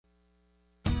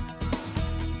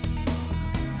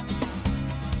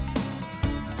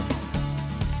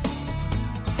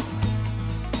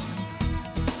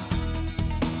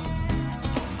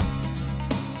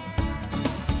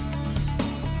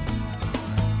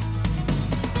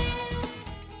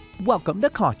Welcome to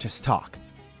Conscious Talk,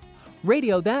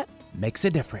 radio that makes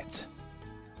a difference.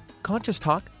 Conscious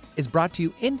Talk is brought to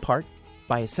you in part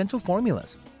by Essential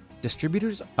Formulas,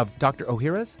 distributors of Dr.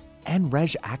 Ohhira's and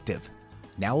Reg Active,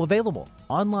 now available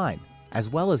online as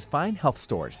well as fine health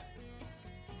stores.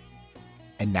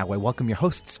 And now I welcome your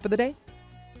hosts for the day,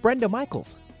 Brenda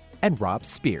Michaels and Rob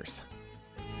Spears.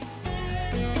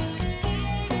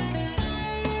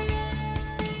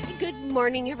 Good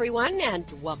morning, everyone, and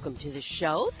welcome to the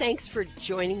show. Thanks for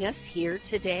joining us here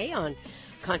today on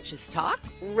Conscious Talk,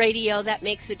 radio that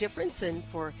makes a difference, and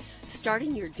for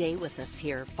starting your day with us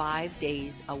here 5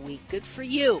 days a week. Good for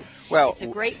you. Well, it's a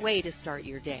great way to start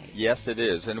your day. Yes, it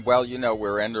is. And, well, you know,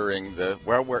 we're in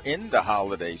the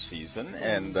holiday season,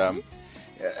 and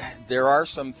there are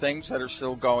some things that are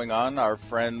still going on. Our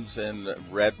friends in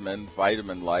Redmond,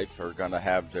 Vitamin Life, are going to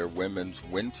have their Women's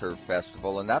Winter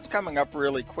Festival, and that's coming up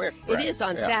really quick. It is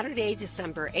on Saturday,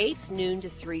 December 8th, noon to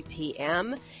 3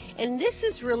 p.m., and this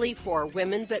is really for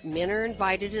women, but men are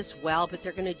invited as well. But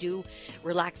they're going to do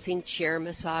relaxing chair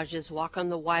massages, walk on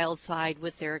the wild side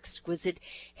with their exquisite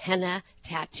henna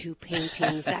tattoo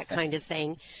paintings, that kind of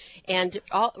thing. And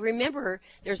remember,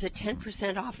 there's a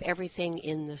 10% off everything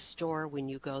in the store when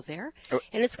you go there.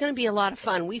 And it's going to be a lot of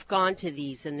fun. We've gone to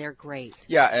these, and they're great.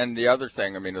 Yeah, and the other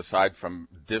thing, I mean, aside from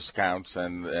discounts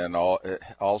and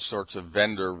all sorts of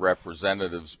vendor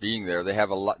representatives being there, they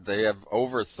have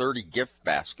over 30 gift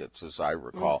baskets, as I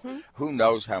recall. Mm-hmm. Who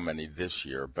knows how many this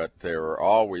year, but there are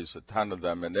always a ton of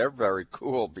them, and they're very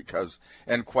cool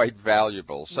and quite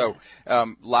valuable. So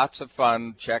lots of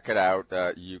fun. Check it out.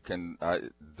 You can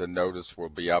the notice will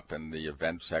be up in the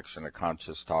event section of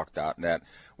ConsciousTalk.net.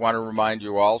 Want to remind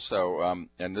you also,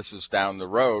 and this is down the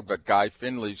road, but Guy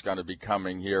Finley's going to be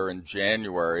coming here in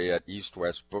January at East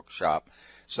West Bookshop.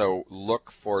 So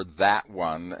look for that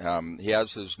one. He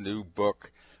has his new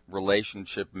book,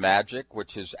 Relationship Magic,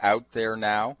 which is out there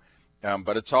now,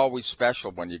 but it's always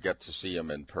special when you get to see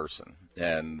him in person.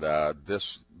 And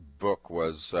this book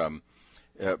was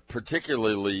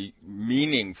particularly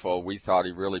meaningful. We thought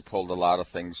he really pulled a lot of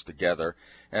things together.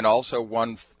 And also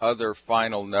one other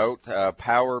final note,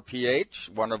 Power pH,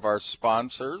 one of our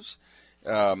sponsors,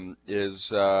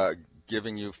 is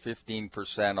giving you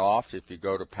 15% off if you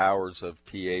go to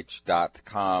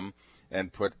powersofph.com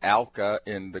and put ALCA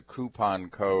in the coupon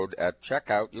code at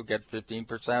checkout. You'll get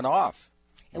 15% off.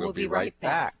 And we'll be right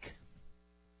back.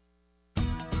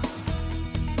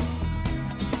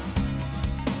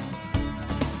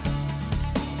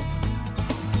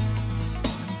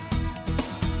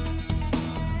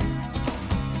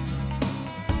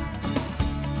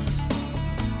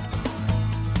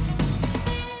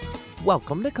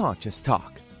 Welcome to Conscious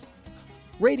Talk,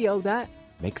 radio that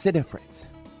makes a difference.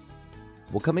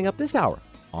 Well, coming up this hour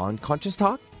on Conscious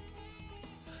Talk.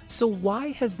 So why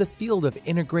has the field of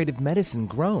integrative medicine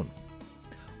grown?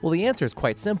 Well, the answer is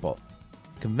quite simple.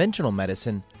 Conventional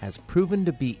medicine has proven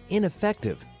to be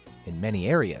ineffective in many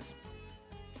areas.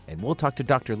 And we'll talk to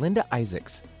Dr. Linda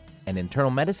Isaacs, an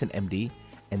internal medicine MD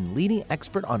and leading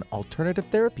expert on alternative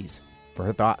therapies, for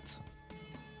her thoughts.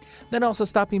 Then also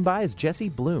stopping by is Jesse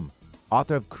Bloom,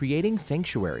 author of Creating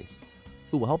Sanctuary,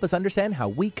 who will help us understand how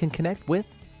we can connect with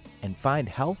and find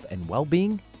health and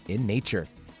well-being in nature,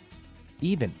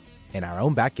 even in our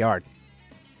own backyard.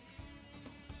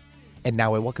 And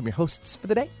now I welcome your hosts for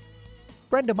the day,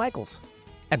 Brenda Michaels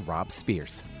and Rob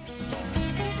Spears.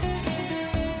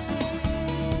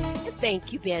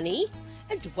 Thank you, Benny,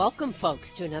 and welcome,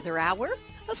 folks, to another hour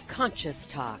of Conscious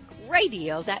Talk,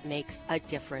 radio that makes a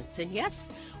difference. And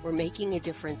yes, we're making a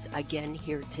difference again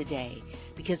here today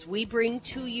because we bring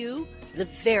to you the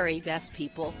very best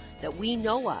people that we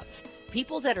know of,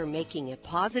 people that are making a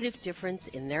positive difference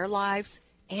in their lives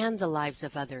and the lives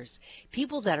of others,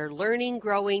 people that are learning,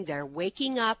 growing, they're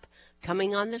waking up,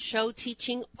 coming on the show,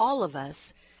 teaching all of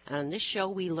us. And on this show,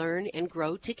 we learn and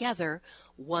grow together,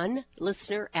 one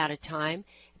listener at a time.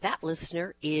 That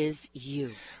listener is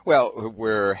you. Well,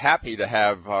 we're happy to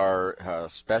have our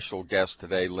special guest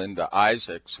today, Linda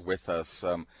Isaacs, with us.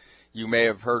 You may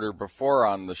have heard her before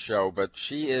on the show, but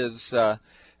she is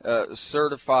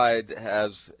certified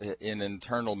in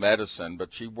internal medicine,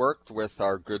 but she worked with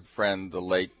our good friend, the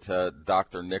late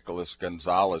Dr. Nicholas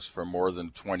Gonzalez, for more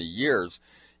than 20 years,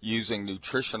 using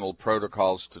nutritional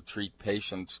protocols to treat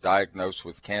patients diagnosed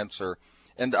with cancer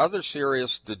and other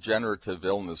serious degenerative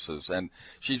illnesses. And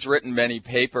she's written many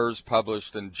papers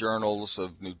published in journals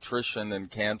of nutrition and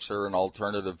cancer and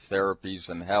alternative therapies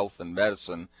and health and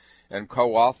medicine, and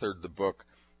co-authored the book,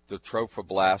 The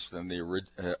Trophoblast and the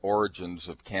Origins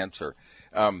of Cancer.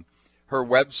 Her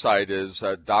website is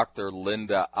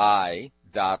drlindai,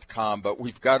 com, but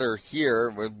we've got her here.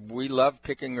 We love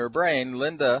picking her brain.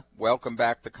 Linda, welcome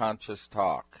back to Conscious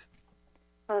Talk.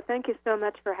 Well, thank you so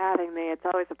much for having me. It's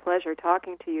always a pleasure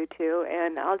talking to you two.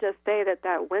 And I'll just say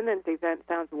that women's event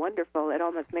sounds wonderful. It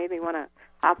almost made me want to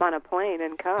hop on a plane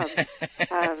and come.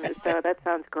 So that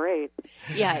sounds great.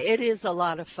 Yeah, it is a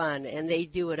lot of fun, and they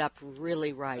do it up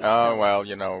really right. Oh, well,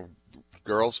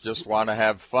 girls just want to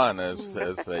have fun,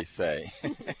 as they say.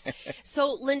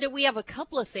 So, Linda, we have a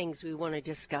couple of things we want to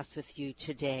discuss with you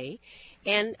today.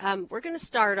 And we're going to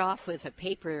start off with a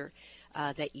paper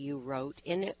that you wrote,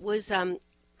 and it was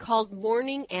called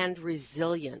Mourning and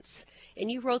Resilience.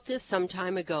 And you wrote this some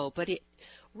time ago, but it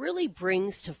really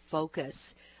brings to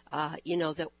focus,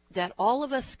 that all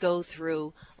of us go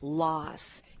through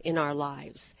loss in our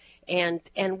lives. And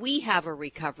we have a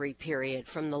recovery period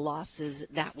from the losses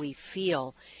that we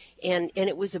feel. And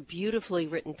it was a beautifully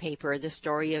written paper, the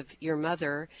story of your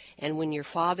mother and when your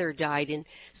father died. And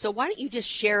so why don't you just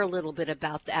share a little bit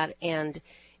about that? And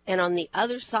on the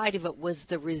other side of it was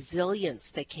the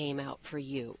resilience that came out for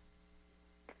you.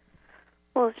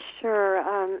 Well, sure.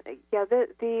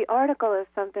 The article is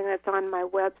something that's on my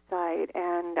website,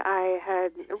 and I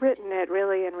had written it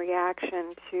really in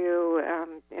reaction to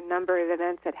a number of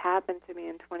events that happened to me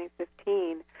in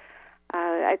 2015.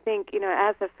 I think,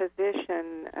 as a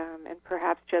physician, and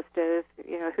perhaps just as,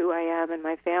 who I am and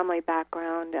my family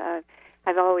background,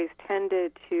 I've always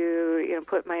tended to,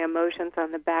 put my emotions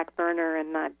on the back burner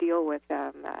and not deal with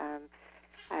them.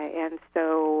 And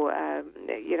so,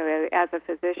 as a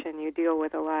physician, you deal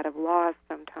with a lot of loss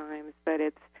sometimes, but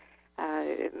it's,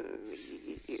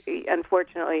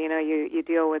 unfortunately, you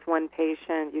deal with one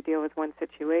patient, you deal with one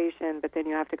situation, but then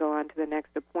you have to go on to the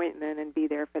next appointment and be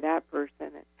there for that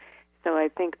person. So I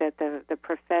think that the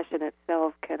profession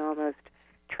itself can almost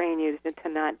train you to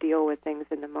not deal with things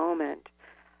in the moment.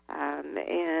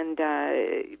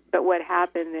 But what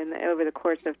happened over the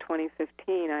course of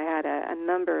 2015, I had a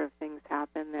number of things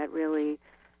happen that really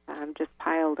just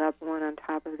piled up one on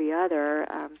top of the other.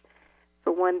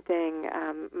 For one thing,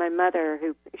 my mother,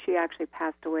 she actually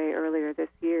passed away earlier this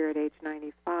year at age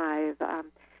 95,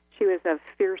 she was a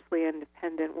fiercely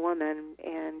independent woman,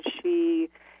 and she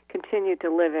continued to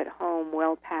live at home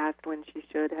well past when she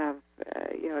should have,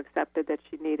 accepted that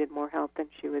she needed more help than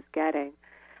she was getting.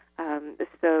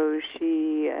 So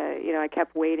she, I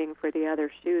kept waiting for the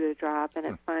other shoe to drop, and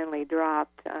it finally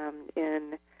dropped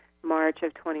in March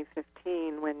of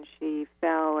 2015 when she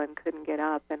fell and couldn't get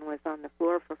up and was on the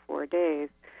floor for 4 days.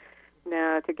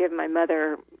 Now, to give my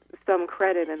mother some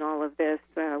credit in all of this,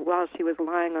 while she was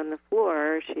lying on the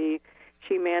floor, she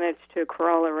managed to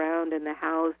crawl around in the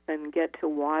house and get to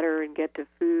water and get to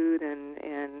food,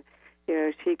 and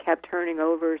she kept turning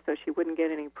over so she wouldn't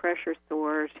get any pressure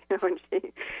sores, and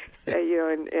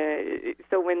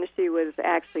so when she was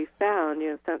actually found,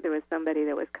 there was somebody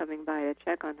that was coming by to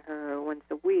check on her once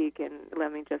a week, and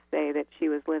let me just say that she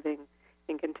was living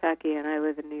in Kentucky and I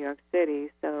live in New York City,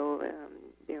 so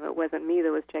it wasn't me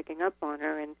that was checking up on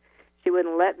her, and she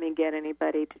wouldn't let me get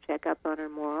anybody to check up on her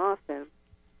more often.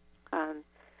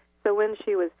 So when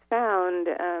she was found,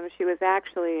 she was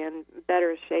actually in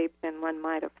better shape than one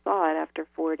might have thought after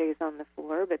 4 days on the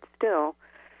floor, but still,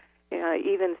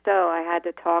 even so, I had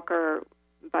to talk her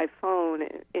by phone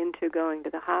into going to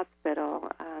the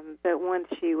hospital. But once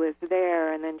she was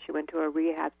there, and then she went to a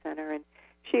rehab center, and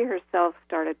she herself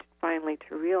started finally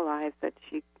to realize that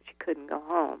she couldn't go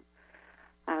home.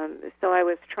 So I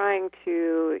was trying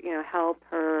to, help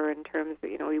her in terms of,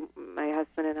 my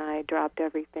husband and I dropped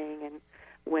everything and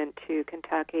went to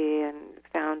Kentucky and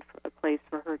found a place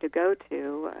for her to go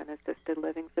to, an assisted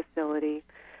living facility,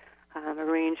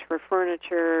 arranged for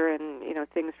furniture and,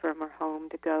 things from her home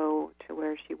to go to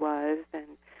where she was, and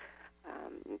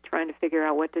trying to figure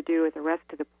out what to do with the rest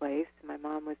of the place. My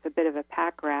mom was a bit of a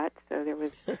pack rat, so there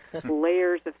was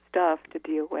layers of stuff to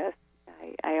deal with.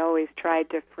 I always tried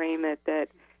to frame it that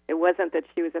it wasn't that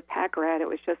she was a pack rat, it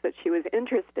was just that she was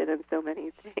interested in so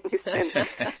many things. And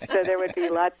so there would be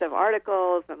lots of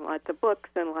articles and lots of books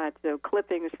and lots of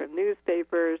clippings from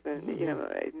newspapers, and,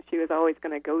 and she was always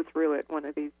going to go through it one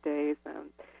of these days.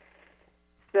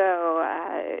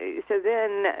 So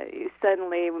then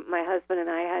suddenly my husband and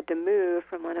I had to move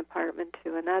from one apartment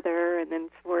to another, and then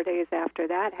 4 days after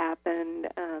that happened,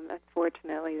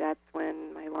 unfortunately, that's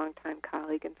when my longtime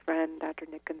colleague and friend, Dr.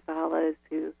 Nick Gonzalez,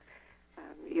 who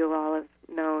you all have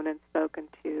known and spoken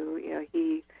to,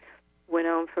 he went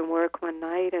home from work one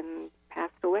night and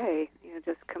passed away,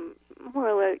 just more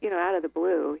or less, out of the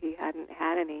blue. He hadn't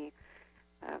had any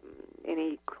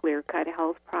clear-cut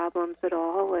health problems at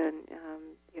all, and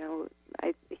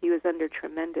he was under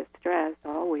tremendous stress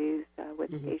always with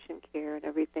patient care and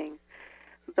everything.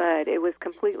 But it was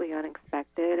completely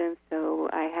unexpected, and so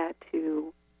I had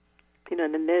to,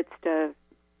 in the midst of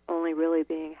only really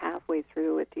being halfway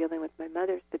through with dealing with my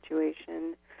mother's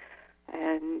situation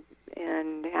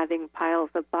and having piles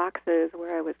of boxes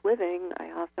where I was living,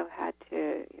 I also had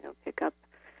to,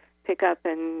 pick up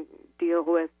and deal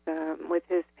with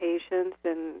his patients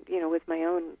and, with my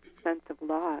own sense of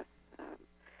loss.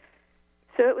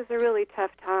 So it was a really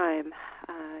tough time.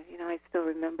 I still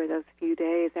remember those few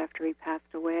days after he passed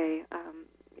away.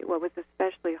 What was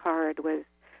especially hard was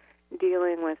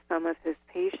dealing with some of his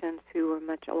patients who were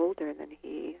much older than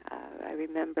he. I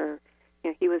remember,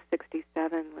 he was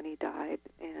 67 when he died,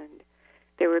 and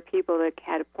there were people that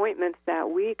had appointments that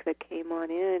week that came on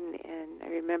in, and I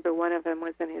remember one of them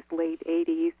was in his late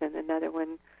 80s and another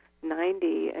one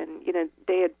 90, and,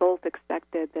 they had both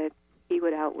expected that he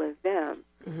would outlive them.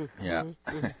 Mm-hmm. Yeah.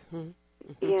 Mm-hmm.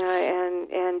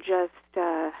 And just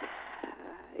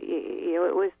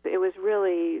it was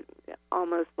really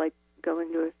almost like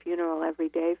going to a funeral every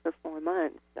day for 4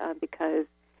 months because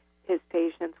his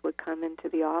patients would come into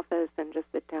the office and just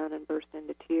sit down and burst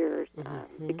into tears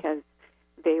because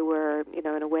they were, in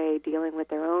a way, dealing with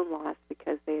their own loss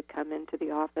because they had come into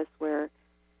the office where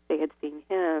they had seen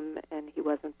him and he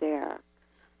wasn't there.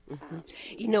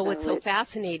 What's so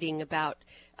fascinating about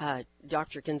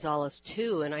Dr. Gonzalez,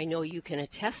 too, and I know you can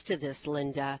attest to this,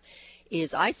 Linda,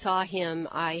 is I saw him,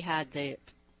 I had the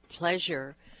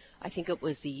pleasure, I think it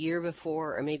was the year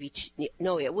before, or maybe,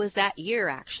 no, it was that year,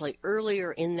 actually.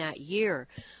 Earlier in that year,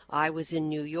 I was in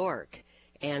New York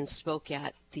and spoke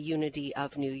at the Unity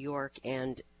of New York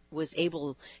and was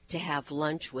able to have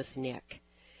lunch with Nick.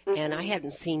 And I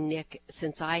hadn't seen Nick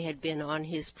since I had been on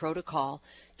his protocol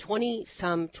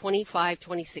 25,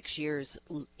 26 years,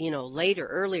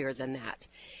 earlier than that.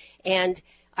 And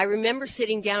I remember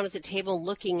sitting down at the table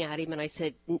looking at him, and I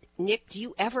said, Nick, do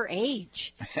you ever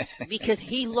age? Because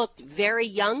he looked very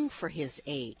young for his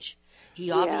age.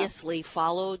 He obviously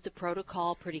followed the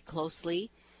protocol pretty closely,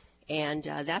 and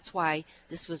that's why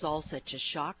this was all such a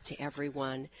shock to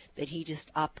everyone, that he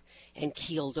just up and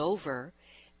keeled over.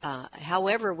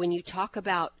 However, when you talk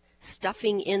about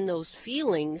stuffing in those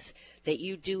feelings that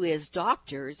you do as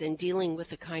doctors and dealing with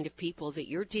the kind of people that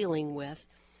you're dealing with,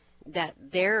 that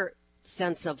their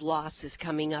sense of loss is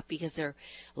coming up because a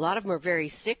lot of them are very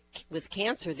sick with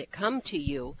cancer that come to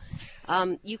you.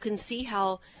 You can see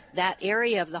how that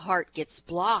area of the heart gets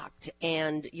blocked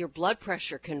and your blood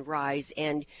pressure can rise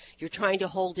and you're trying to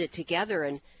hold it together.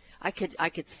 And I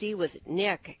could see with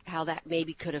Nick how that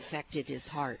maybe could have affected his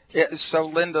heart. Yeah, so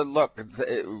Linda, look,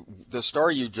 the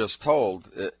story you just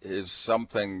told is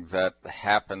something that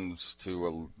happens to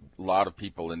a lot of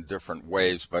people in different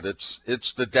ways, but it's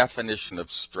the definition of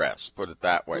stress, put it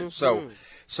that way. Mm-hmm.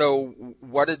 So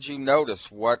what did you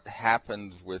notice? What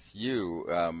happened with you?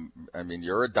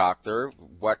 You're a doctor.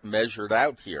 What measured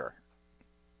out here?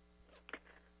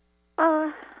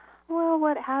 Well,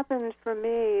 what happened for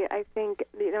me, I think,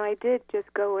 I did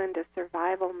just go into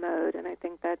survival mode, and I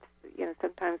think that's,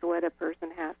 sometimes what a person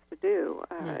has to do.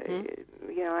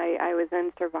 I was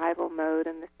in survival mode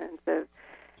in the sense of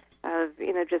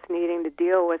just needing to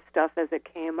deal with stuff as it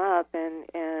came up,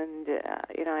 and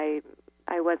I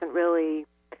wasn't really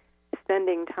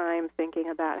spending time thinking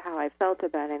about how I felt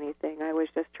about anything. I was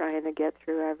just trying to get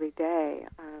through every day.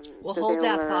 Well,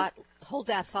 hold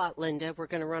that thought, Linda. We're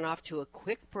going to run off to a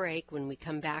quick break. When we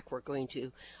come back, we're going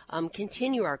to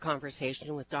continue our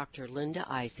conversation with Dr. Linda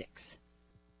Isaacs.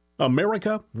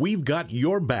 America, we've got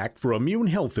your back for immune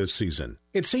health this season.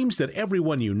 It seems that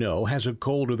everyone you know has a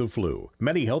cold or the flu.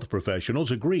 Many health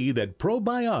professionals agree that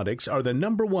probiotics are the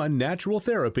 #1 natural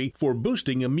therapy for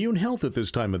boosting immune health at this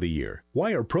time of the year.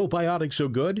 Why are probiotics so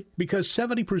good? Because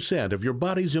 70% of your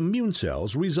body's immune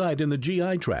cells reside in the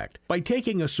GI tract. By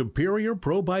taking a superior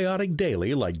probiotic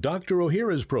daily like Dr.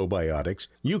 Ohhira's probiotics,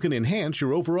 you can enhance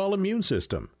your overall immune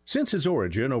system. Since its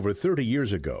origin over 30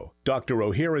 years ago, Dr.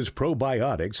 Ohhira's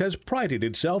probiotics has prided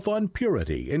itself on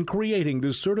purity in creating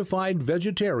the certified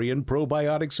vegetarian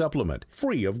probiotic supplement,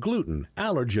 free of gluten,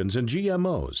 allergens, and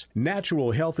GMOs.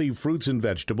 Natural, healthy fruits and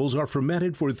vegetables are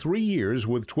fermented for 3 years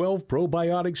with 12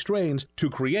 probiotic strains to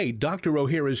create Dr.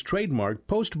 Ohhira's trademark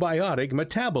postbiotic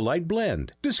metabolite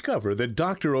blend. Discover the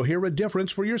Dr. Ohhira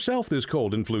difference for yourself this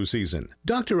cold and flu season.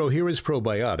 Dr. Ohhira's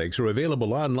probiotics are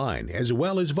available online as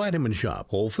well as Vitamin Shop,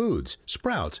 Whole Foods,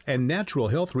 Sprouts, and natural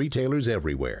health retailers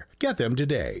everywhere. Get them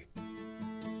today.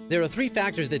 There are 3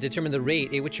 factors that determine the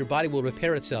rate at which your body will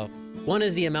repair itself. 1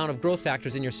 is the amount of growth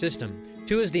factors in your system.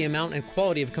 2 is the amount and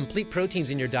quality of complete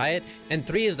proteins in your diet. And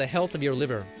 3 is the health of your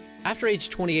liver. After age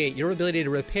 28, your ability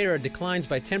to repair declines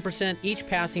by 10% each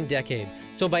passing decade.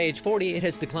 So by age 40, it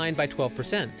has declined by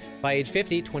 12%. By age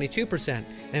 50, 22%.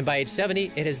 And by age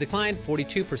 70, it has declined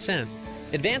 42%.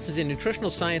 Advances in nutritional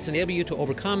science enable you to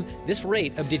overcome this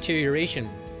rate of deterioration.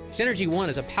 Synergy One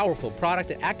is a powerful product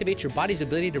that activates your body's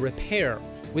ability to repair.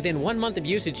 Within 1 month of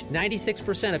usage,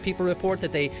 96% of people report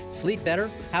that they sleep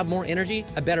better, have more energy,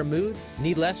 a better mood,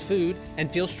 need less food,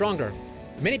 and feel stronger.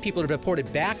 Many people have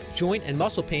reported back, joint, and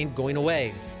muscle pain going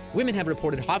away. Women have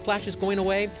reported hot flashes going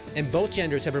away, and both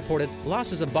genders have reported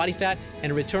losses of body fat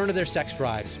and a return of their sex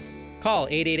drives. Call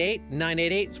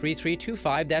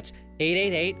 888-988-3325. That's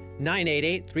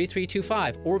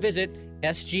 888-988-3325. Or visit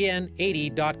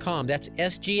sgn80.com. That's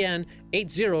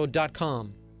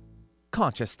sgn80.com.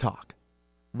 Conscious Talk.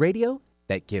 Radio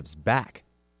that gives back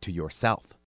to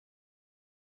yourself.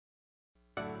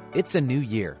 It's a new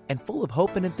year and full of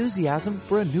hope and enthusiasm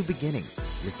for a new beginning.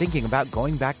 You're thinking about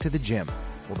going back to the gym.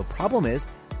 Well, the problem is,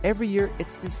 every year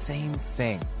it's the same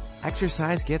thing.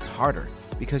 Exercise gets harder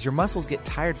because your muscles get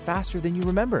tired faster than you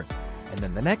remember. And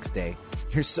then the next day,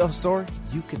 you're so sore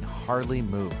you can hardly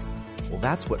move. Well,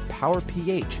 that's what Power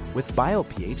pH with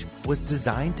BioPH was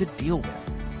designed to deal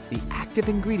with. The active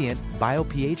ingredient,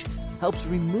 BioPH, helps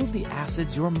remove the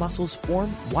acids your muscles form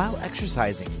while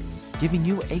exercising, giving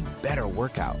you a better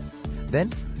workout.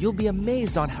 Then you'll be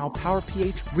amazed on how Power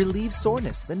pH relieves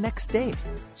soreness the next day,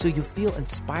 so you'll feel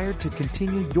inspired to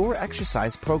continue your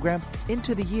exercise program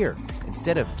into the year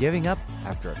instead of giving up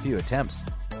after a few attempts.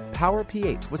 Power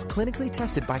pH was clinically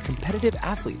tested by competitive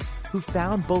athletes who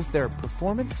found both their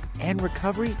performance and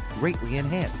recovery greatly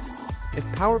enhanced.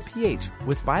 If Power pH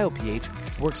with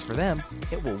BioPH works for them,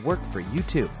 it will work for you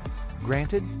too.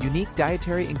 Granted unique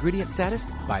dietary ingredient status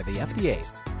by the FDA.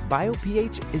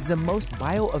 BioPH is the most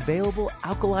bioavailable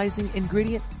alkalizing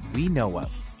ingredient we know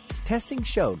of. Testing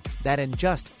showed that in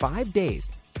just 5 days,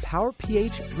 Power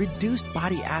pH reduced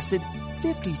body acid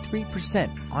 53%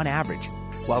 on average,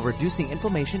 while reducing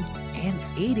inflammation and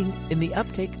aiding in the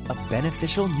uptake of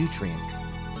beneficial nutrients.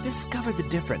 Discover the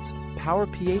difference Power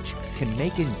pH can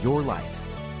make in your life.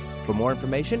 For more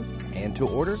information and to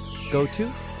order, go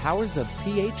to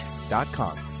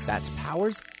powersofph.com. That's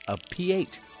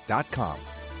powersofph.com.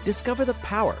 Discover the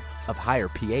power of higher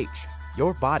pH.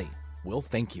 Your body will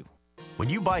thank you. When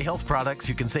you buy health products,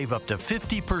 you can save up to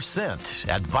 50%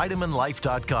 at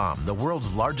VitaminLife.com, the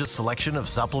world's largest selection of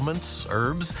supplements,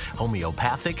 herbs,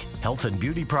 homeopathic, health and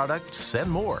beauty products, and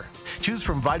more. Choose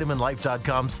from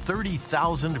VitaminLife.com's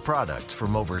 30,000 products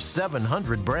from over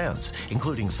 700 brands,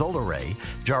 including Solaray,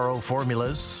 Jarrow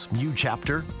Formulas, New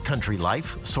Chapter, Country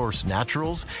Life, Source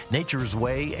Naturals, Nature's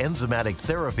Way, Enzymatic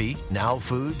Therapy, Now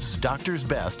Foods, Doctor's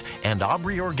Best, and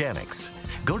Aubrey Organics.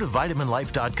 Go to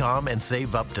VitaminLife.com and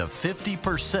save up to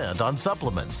 50% on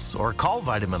supplements, or call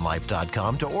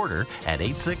VitaminLife.com to order at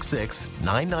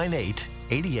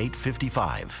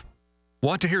 866-998-8855.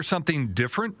 Want to hear something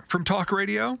different from talk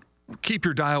radio? Keep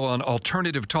your dial on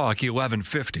Alternative Talk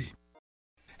 1150.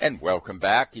 And welcome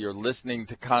back. You're listening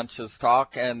to Conscious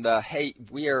Talk, and hey,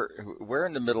 we're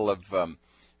in the middle of a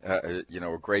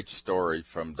great story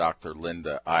from Dr.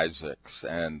 Linda Isaacs,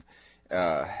 and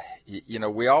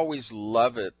we always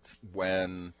love it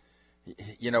when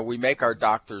we make our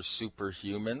doctors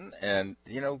superhuman, and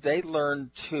they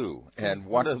learn too. And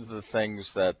one of the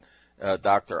things that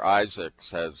Dr.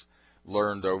 Isaacs has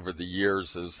learned over the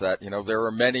years is that there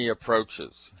are many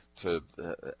approaches to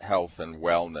health and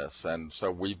wellness, and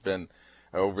so we've been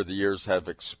over the years have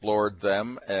explored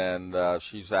them, and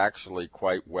she's actually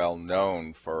quite well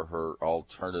known for her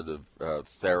alternative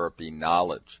therapy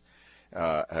knowledge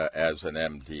as an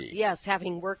MD. Yes,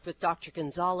 having worked with Dr.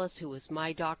 Gonzalez, who was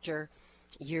my doctor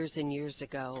years and years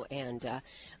ago. And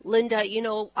Linda,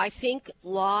 I think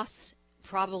loss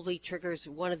probably triggers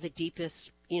one of the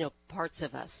deepest parts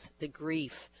of us, the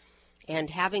grief. And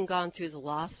having gone through the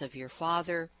loss of your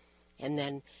father, and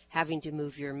then having to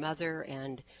move your mother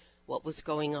and what was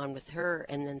going on with her,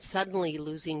 and then suddenly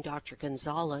losing Dr.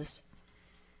 Gonzalez,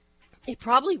 it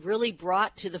probably really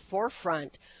brought to the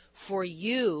forefront for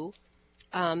you,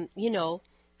 how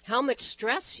much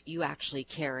stress you actually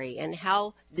carry and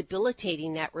how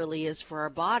debilitating that really is for our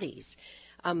bodies.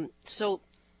 So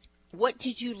what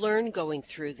did you learn going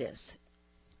through this?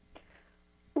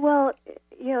 Well,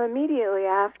 immediately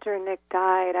after Nick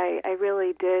died, I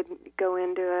really did go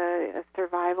into a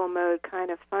survival mode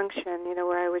kind of function,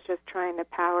 where I was just trying to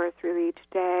power through each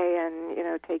day and,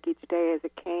 take each day as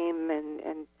it came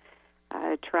and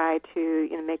try to,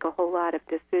 make a whole lot of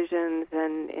decisions.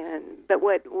 But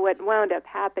what wound up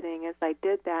happening as I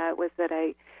did that was that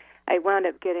I I wound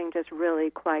up getting just really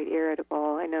quite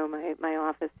irritable. I know my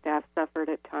office staff suffered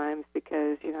at times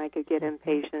because, I could get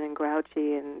impatient and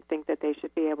grouchy and think that they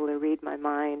should be able to read my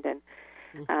mind, and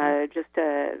just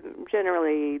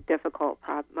generally difficult,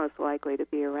 most likely to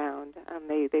be around.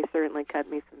 They certainly cut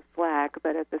me some slack,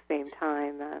 but at the same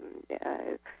time,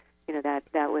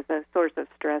 that was a source of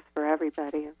stress for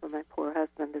everybody, and for my poor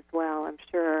husband as well, I'm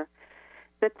sure.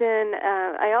 But then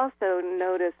I also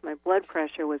noticed my blood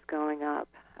pressure was going up,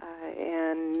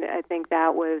 and I think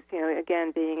that was,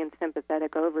 again, being in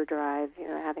sympathetic overdrive,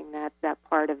 having that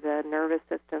part of the nervous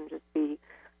system just be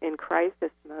in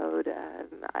crisis mode.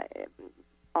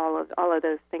 All of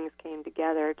those things came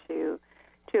together to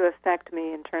affect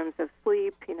me in terms of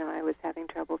sleep. I was having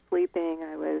trouble sleeping.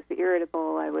 I was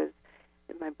irritable.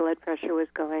 My blood pressure was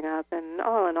going up, and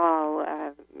all in all,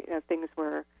 things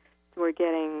were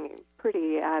getting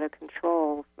pretty out of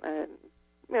control.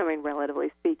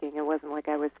 Relatively speaking, it wasn't like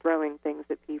I was throwing things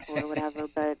at people or whatever,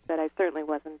 but I certainly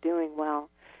wasn't doing well.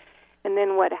 And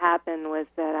then what happened was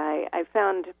that I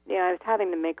found, I was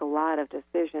having to make a lot of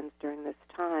decisions during this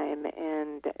time,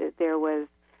 and there was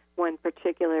one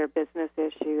particular business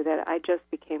issue that I just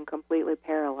became completely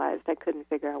paralyzed. I couldn't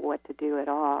figure out what to do at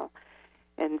all.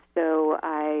 And so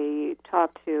I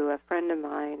talked to a friend of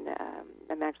mine.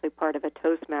 I'm actually part of a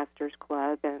Toastmasters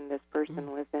club, and this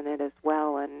person was in it as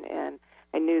well. And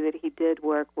I knew that he did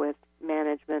work with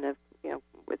management of,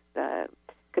 with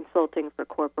consulting for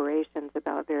corporations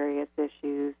about various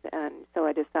issues. And so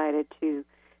I decided to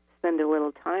spend a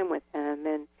little time with him.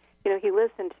 And, he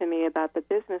listened to me about the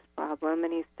business problem,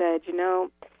 and he said,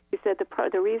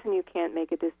 the reason you can't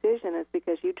make a decision is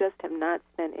because you just have not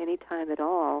spent any time at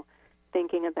all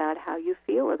thinking about how you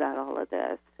feel about all of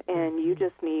this, and you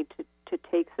just need to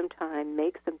take some time,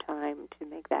 make some time to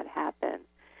make that happen.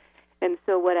 And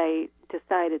so what I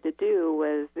decided to do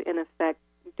was, in effect,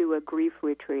 do a grief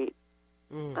retreat,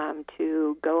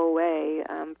 to go away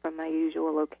from my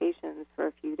usual locations for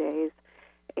a few days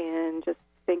and just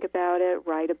think about it,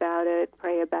 write about it,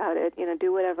 pray about it,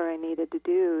 do whatever I needed to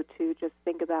do to just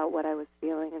think about what I was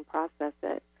feeling and process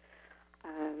it.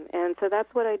 And so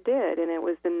that's what I did, and it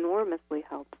was enormously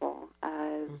helpful.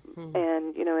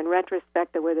 And, in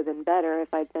retrospect, it would have been better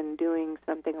if I'd been doing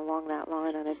something along that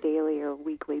line on a daily or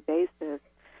weekly basis.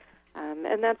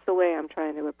 And that's the way I'm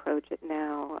trying to approach it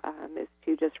now, is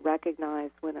to just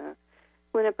recognize when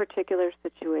a particular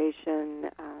situation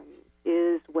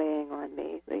is weighing on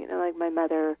me. Like my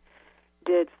mother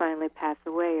did finally pass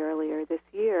away earlier this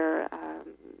year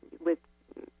with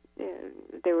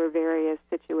there were various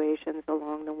situations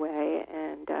along the way,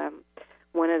 and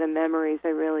one of the memories I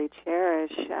really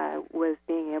cherish was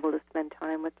being able to spend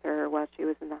time with her while she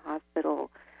was in the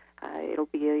hospital. It'll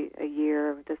be a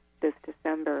year this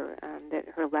December, that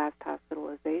her last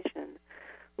hospitalization,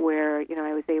 where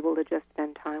I was able to just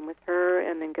spend time with her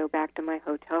and then go back to my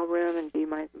hotel room and be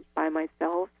by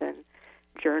myself and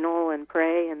journal and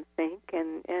pray and think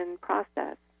and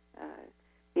process.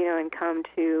 And come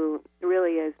to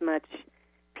really as much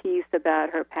peace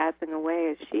about her passing away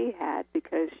as she had,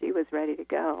 because she was ready to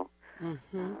go.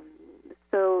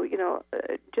 So,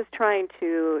 just trying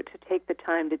to take the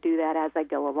time to do that as I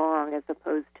go along, as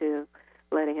opposed to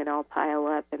letting it all pile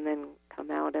up and then come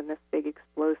out in this big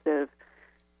explosive,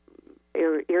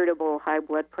 irritable, high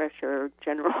blood pressure,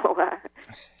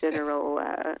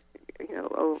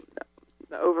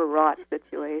 overwrought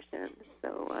situation.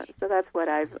 So that's what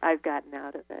I've gotten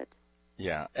out of it.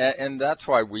 Yeah, and that's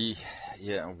why we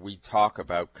talk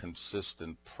about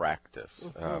consistent practice.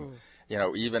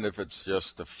 Even if it's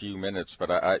just a few minutes.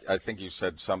 But I think you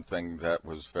said something that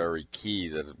was very key,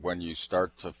 that when you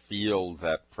start to feel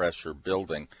that pressure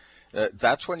building,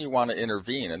 that's when you want to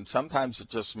intervene. And sometimes it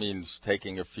just means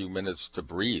taking a few minutes to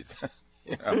breathe.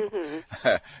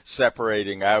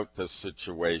 Separating out the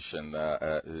situation.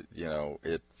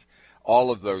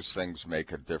 All of those things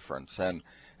make a difference. And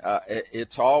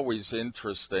it's always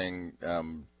interesting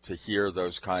to hear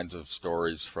those kinds of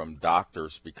stories from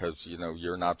doctors, because,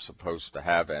 you're not supposed to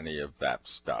have any of that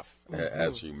stuff,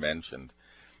 as you mentioned.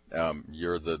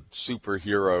 You're the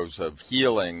superheroes of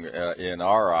healing in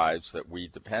our eyes that we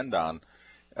depend on.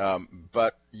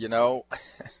 But,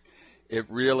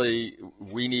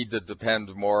 we need to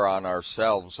depend more on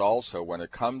ourselves also when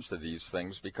it comes to these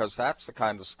things, because that's the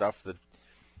kind of stuff that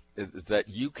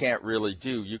you can't really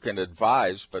do. You can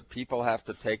advise, but people have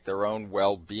to take their own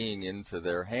well-being into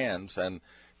their hands. And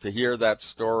to hear that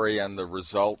story and the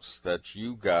results that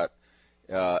you got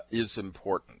is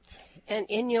important. And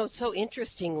what's so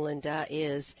interesting, Linda,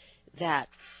 is that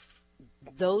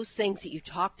those things that you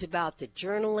talked about, the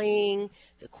journaling,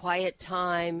 the quiet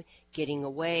time, getting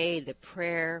away, the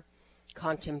prayer,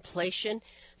 contemplation.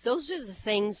 Those are the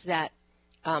things that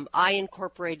I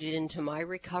incorporated into my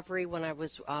recovery when I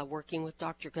was working with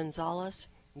Dr. Gonzalez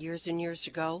years and years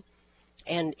ago,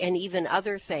 and even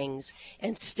other things,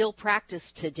 and still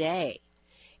practice today.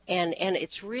 And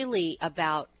it's really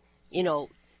about,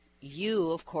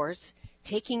 you, of course,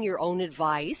 taking your own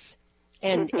advice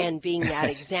and being that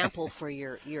example for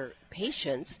your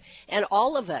patients, and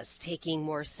all of us taking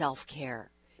more self-care,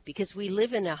 because we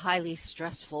live in a highly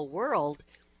stressful world,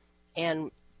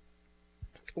 and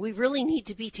we really need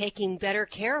to be taking better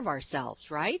care of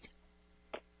ourselves, right?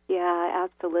 Yeah,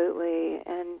 absolutely.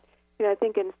 And I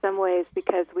think in some ways,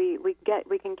 because we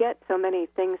can get so many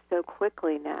things so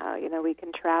quickly now. We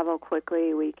can travel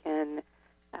quickly, we can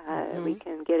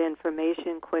get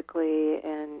information quickly,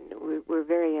 and we're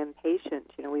very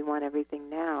impatient. We want everything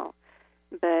now.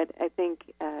 But I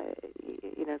think,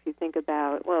 if you think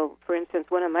about, well, for instance,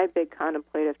 one of my big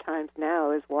contemplative times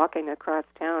now is walking across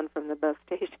town from the bus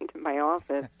station to my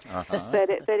office. But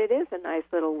it is a nice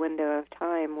little window of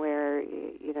time where,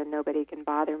 nobody can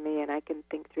bother me, and I can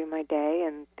think through my day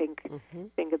and think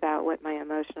about what my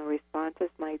emotional responses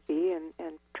might be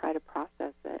and try to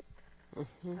process it.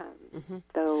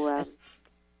 So,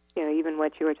 even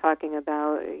what you were talking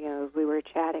about, we were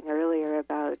chatting earlier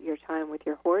about your time with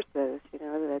your horses,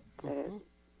 that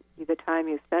the time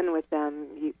you spend with them,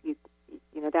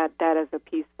 that is a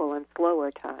peaceful and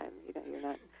slower time. You're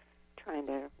not trying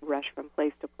to rush from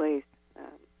place to place.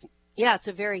 Yeah, it's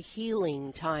a very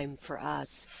healing time for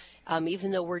us.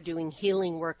 Even though we're doing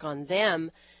healing work on them,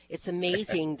 it's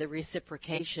amazing the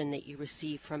reciprocation that you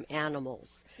receive from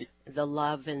animals, the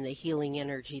love and the healing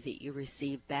energy that you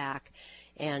receive back.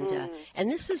 And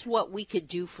this is what we could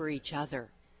do for each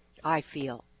other, I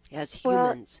feel, as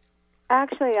humans. Well,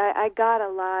 actually, I got a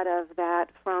lot of that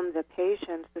from the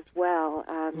patients as well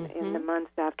in the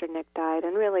months after Nick died,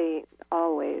 and really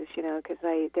always, because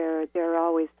there are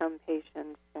always some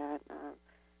patients that,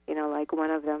 like one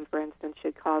of them, for instance,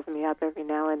 she calls me up every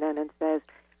now and then and says,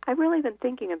 I've really been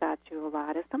thinking about you a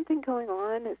lot. Is something going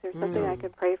on? Is there something I can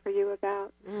pray for you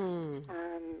about?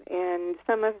 And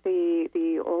some of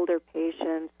the older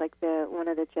patients, like one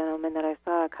of the gentlemen that I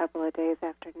saw a couple of days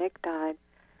after Nick died,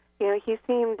 he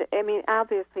seemed,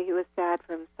 obviously he was sad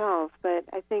for himself, but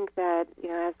I think that,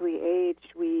 as we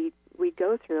age, we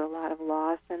go through a lot of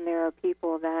loss, and there are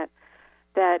people that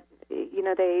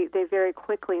they very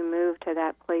quickly move to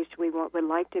that place we would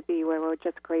like to be, where we're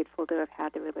just grateful to have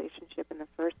had the relationship in the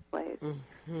first place.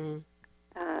 And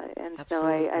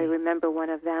Absolutely. so I remember one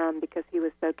of them, because he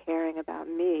was so caring about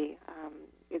me.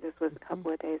 This was a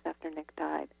couple of days after Nick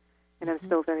died, and I'm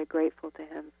still very grateful to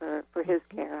him for his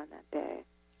care on that day.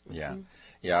 Yeah.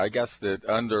 Yeah, I guess the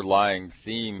underlying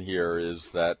theme here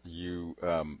is that you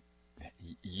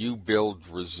build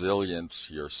resilience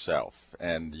yourself,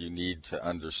 and you need to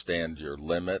understand your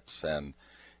limits, and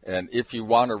if you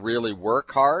want to really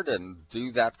work hard and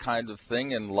do that kind of thing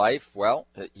in life, well,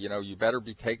 you better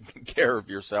be taking care of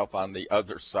yourself on the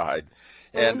other side.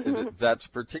 And that's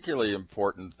particularly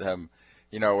important,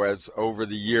 as over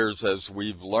the years, as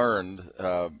we've learned,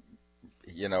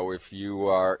 if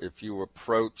you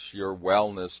approach your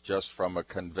wellness just from a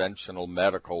conventional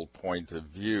medical point of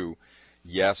view,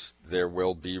 yes, there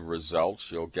will be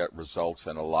results. You'll get results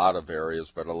in a lot of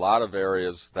areas, but a lot of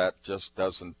areas that just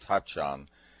doesn't touch on.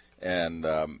 And,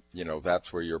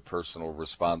 that's where your personal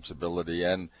responsibility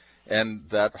and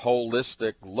that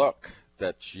holistic look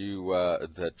that you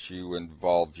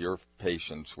involve your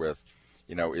patients with,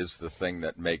 is the thing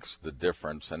that makes the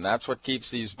difference. And that's what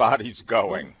keeps these bodies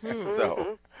going.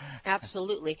 So.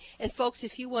 Absolutely. And folks,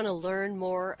 if you want to learn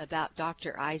more about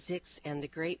Dr. Isaacs and the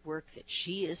great work that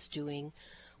she is doing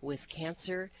with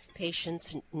cancer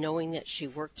patients, knowing that she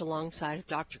worked alongside of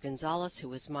Dr. Gonzalez, who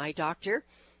was my doctor,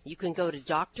 you can go to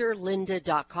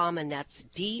drlinda.com, and that's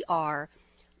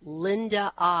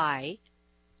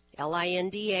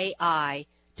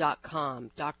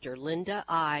drlindai.com,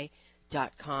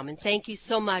 drlindai.com. And thank you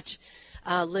so much,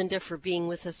 Linda, for being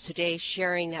with us today,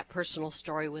 sharing that personal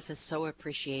story with us. So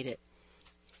appreciate it.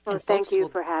 Well, thank you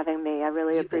for having me. I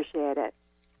really appreciate it.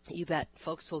 You bet.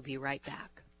 Folks, will be right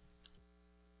back.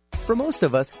 For most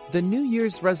of us, the New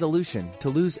Year's resolution to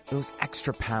lose those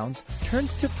extra pounds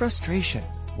turns to frustration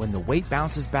when the weight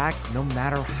bounces back no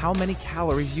matter how many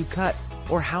calories you cut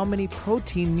or how many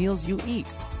protein meals you eat.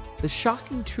 The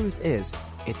shocking truth is,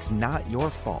 it's not your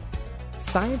fault.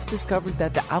 Science discovered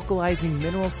that the alkalizing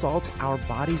mineral salts our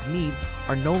bodies need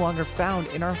are no longer found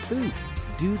in our food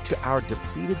due to our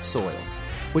depleted soils,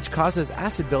 which causes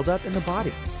acid buildup in the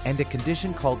body and a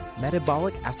condition called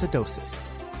metabolic acidosis.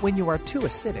 When you are too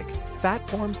acidic, fat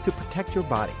forms to protect your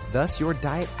body. Thus, your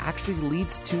diet actually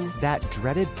leads to that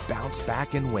dreaded bounce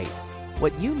back in weight.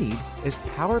 What you need is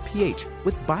Power pH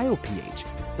with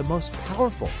BioPH, the most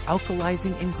powerful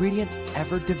alkalizing ingredient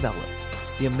ever developed.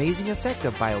 The amazing effect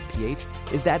of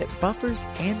BioPH is that it buffers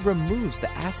and removes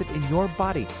the acid in your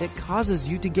body that causes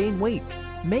you to gain weight.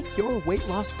 Make your weight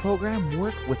loss program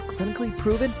work with clinically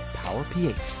proven Power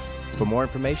pH. For more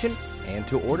information and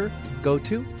to order, go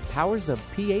to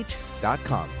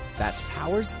powersofph.com. That's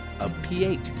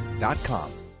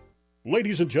powersofph.com.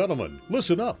 Ladies and gentlemen,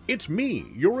 listen up. It's me,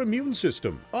 your immune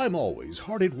system. I'm always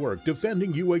hard at work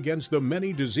defending you against the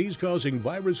many disease-causing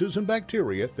viruses and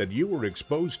bacteria that you are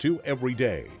exposed to every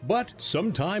day. But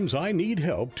sometimes I need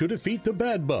help to defeat the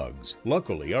bad bugs.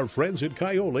 Luckily, our friends at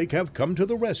Kyolic have come to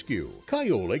the rescue.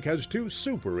 Kyolic has 2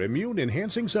 super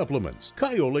immune-enhancing supplements,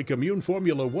 Kyolic Immune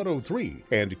Formula 103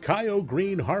 and Kyo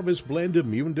Green Harvest Blend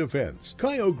Immune Defense.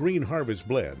 Kyo Green Harvest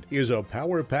Blend is a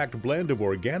power-packed blend of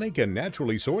organic and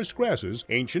naturally sourced grasses,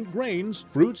 ancient grains,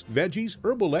 fruits, veggies,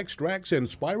 herbal extracts, and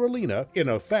spirulina in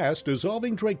a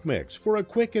fast-dissolving drink mix for a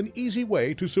quick and easy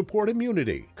way to support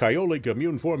immunity. Kyolic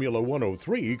Immune Formula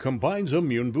 103 combines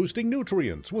immune-boosting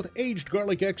nutrients with aged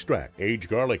garlic extract. Aged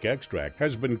garlic extract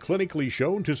has been clinically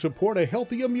shown to support a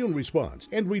healthy immune response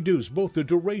and reduce both the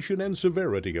duration and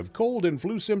severity of cold and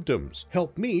flu symptoms.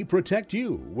 Help me protect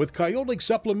you with Kyolic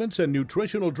supplements and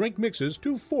nutritional drink mixes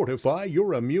to fortify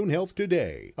your immune health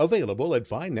today. Available at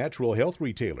fine natural health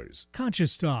retailers.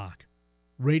 Conscious Talk,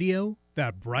 radio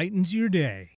that brightens your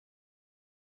day.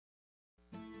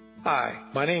 Hi,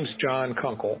 my name's John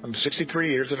Kunkel. I'm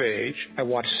 63 years of age. I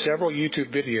watched several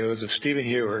YouTube videos of Stephen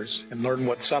Hewers and learned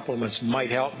what supplements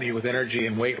might help me with energy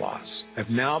and weight loss.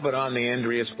 I've now been on the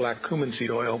Andreas Black Cumin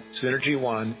Seed Oil, Synergy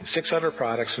One, and 6 other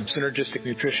products from Synergistic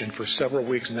Nutrition for several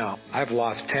weeks now. I've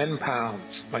lost 10 pounds.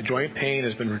 My joint pain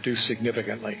has been reduced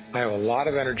significantly. I have a lot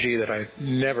of energy that I've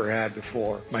never had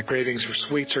before. My cravings for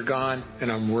sweets are gone,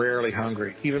 and I'm rarely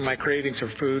hungry. Even my cravings for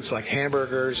foods like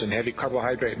hamburgers and heavy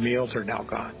carbohydrate meals are now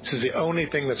gone. This is the only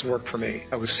thing that's worked for me.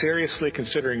 I was seriously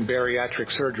considering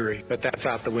bariatric surgery, but that's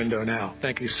out the window now.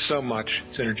 Thank you so much,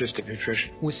 Synergistic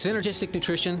Nutrition. With Synergistic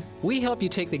Nutrition, we help you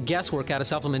take the guesswork out of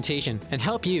supplementation and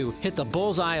help you hit the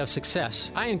bullseye of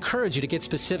success. I encourage you to get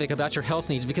specific about your health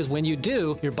needs because when you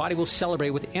do, your body will celebrate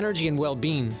with energy and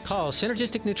well-being. Call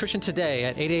Synergistic Nutrition today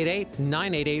at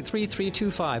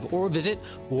 888-988-3325 or visit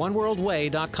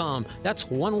oneworldway.com. That's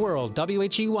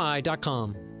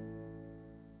oneworld.com.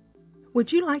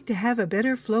 Would you like to have a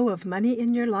better flow of money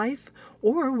in your life?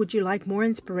 Or would you like more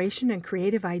inspiration and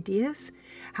creative ideas?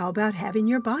 How about having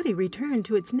your body return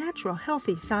to its natural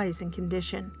healthy size and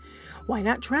condition? Why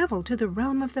not travel to the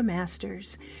realm of the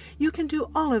masters? You can do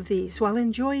all of these while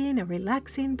enjoying a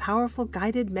relaxing, powerful,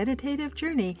 guided meditative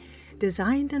journey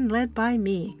designed and led by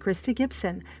me, Krista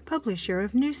Gibson, publisher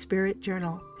of New Spirit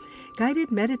Journal. Guided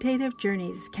meditative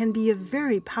journeys can be a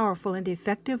very powerful and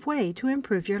effective way to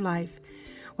improve your life.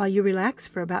 While you relax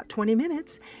for about 20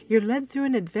 minutes, you're led through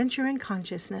an adventure in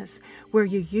consciousness where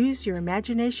you use your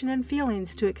imagination and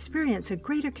feelings to experience a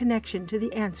greater connection to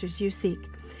the answers you seek.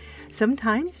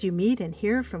 Sometimes you meet and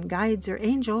hear from guides or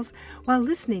angels while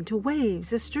listening to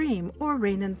waves, a stream, or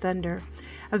rain and thunder.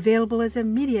 Available as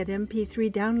immediate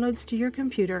MP3 downloads to your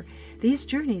computer, these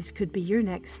journeys could be your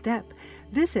next step.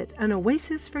 Visit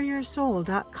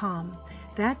anoasisforyoursoul.com.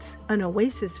 That's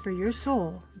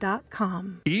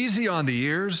anoasisforyoursoul.com. Easy on the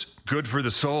ears, good for the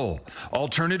soul.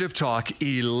 Alternative Talk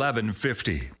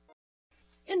 1150.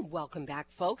 And welcome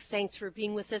back, folks. Thanks for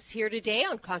being with us here today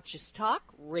on Conscious Talk,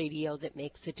 radio that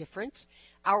makes a difference.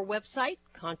 Our website,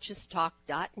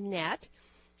 conscioustalk.net.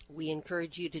 We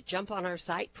encourage you to jump on our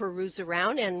site, peruse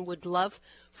around, and would love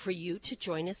for you to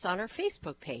join us on our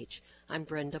Facebook page. I'm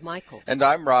Brenda Michaels. And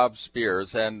I'm Rob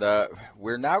Spears, and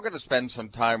we're now going to spend some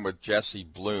time with Jessie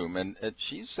Blume. And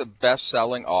she's a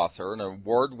best-selling author, an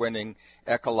award-winning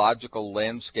ecological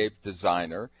landscape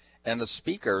designer, and a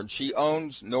speaker. And she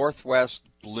owns Northwest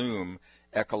Bloom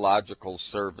Ecological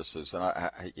Services. And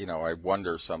I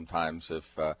wonder sometimes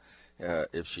if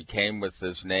she came with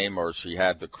this name or she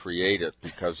had to create it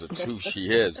because it's who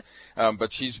she is.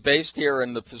 But she's based here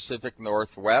in the Pacific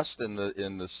Northwest in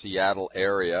the Seattle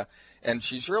area. And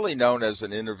she's really known as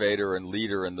an innovator and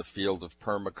leader in the field of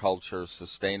permaculture,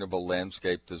 sustainable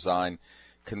landscape design,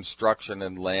 construction,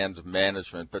 and land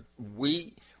management. But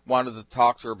we wanted to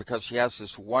talk to her because she has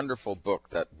this wonderful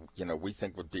book that, we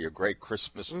think would be a great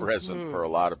Christmas present for a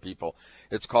lot of people.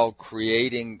 It's called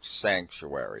Creating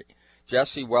Sanctuary.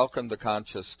 Jessie, welcome to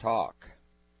Conscious Talk.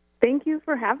 Thank you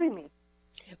for having me.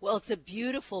 Well, it's a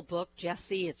beautiful book,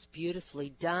 Jessie. It's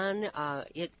beautifully done.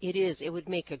 It would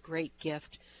make a great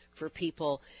gift for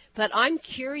people. But I'm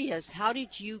curious, how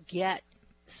did you get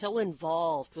so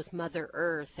involved with Mother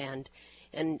Earth and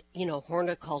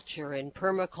horticulture and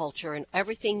permaculture and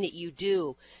everything that you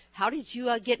do? How did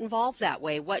you get involved that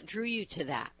way? What drew you to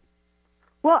that?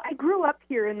 Well, I grew up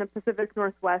here in the Pacific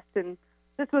Northwest, and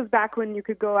this was back when you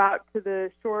could go out to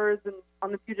the shores and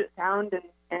on the Puget Sound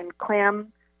and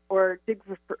clam or dig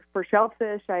for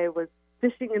shellfish. I was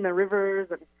fishing in the rivers,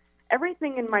 and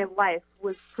everything in my life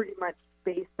was pretty much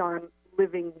based on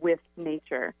living with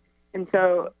nature. And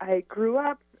so I grew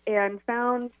up and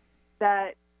found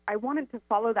that I wanted to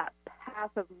follow that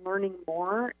path of learning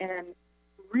more and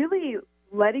really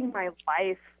letting my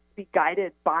life be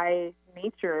guided by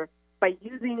nature, by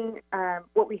using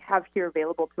what we have here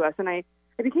available to us. And I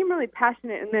became really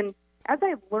passionate. And then as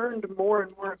I learned more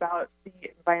and more about the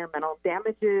environmental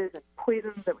damages and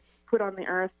poisons that we put on the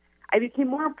earth, I became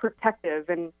more protective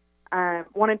and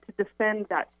wanted to defend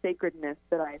that sacredness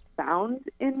that I found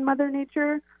in Mother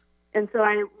Nature. And so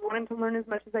I wanted to learn as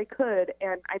much as I could.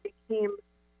 And I became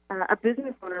a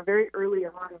business owner very early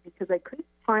on because I couldn't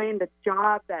find a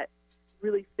job that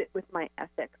really fit with my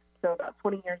ethics. So about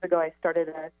 20 years ago, I started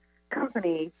a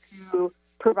company to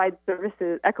provide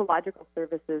services, ecological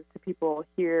services, to people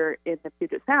here in the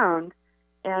Puget Sound,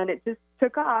 and it just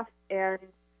took off. And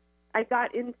I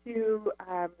got into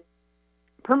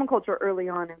permaculture early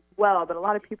on as well, but a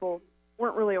lot of people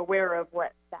weren't really aware of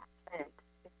what that meant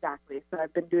exactly. So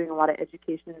I've been doing a lot of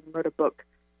education and wrote a book,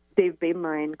 Dave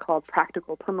Bainline, called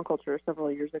Practical Permaculture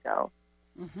several years ago.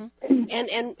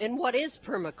 Mm-hmm. And what is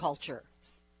permaculture?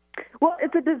 Well,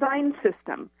 it's a design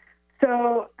system.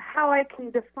 So how I can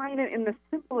define it in the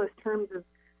simplest terms is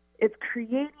it's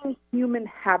creating human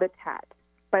habitat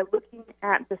by looking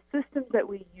at the systems that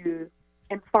we use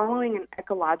and following an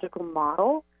ecological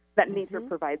model that nature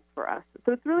provides for us.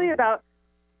 So it's really about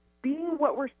being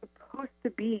what we're supposed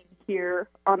to be here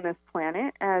on this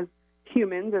planet as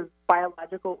humans, as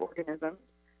biological organisms.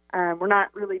 We're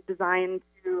not really designed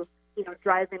to,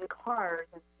 drive in cars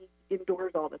and be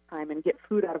indoors all the time and get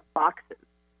food out of boxes.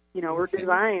 We're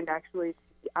designed actually to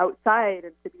be outside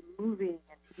and to be moving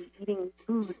and to be eating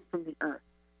food from the earth.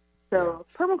 So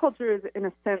permaculture is, in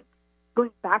a sense,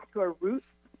 going back to our roots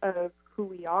of who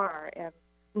we are and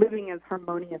living as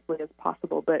harmoniously as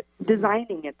possible, but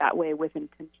designing it that way with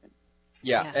intention.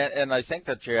 Yeah. And I think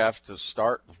that you have to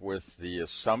start with the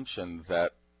assumption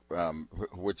that,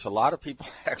 which a lot of people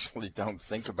actually don't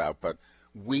think about, but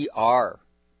we are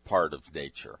part of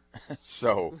nature.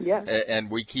 So,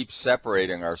 and we keep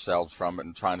separating ourselves from it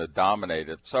and trying to dominate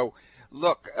it. So,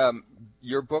 look,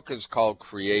 your book is called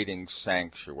Creating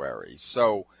Sanctuary.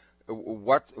 So,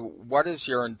 what is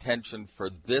your intention for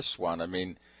this one? I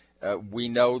mean, we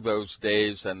know those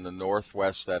days in the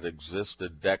Northwest that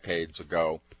existed decades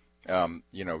ago,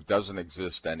 doesn't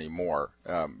exist anymore.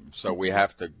 So we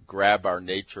have to grab our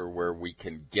nature where we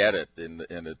can get it in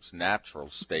its natural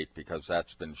state, because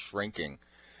that's been shrinking.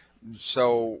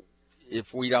 So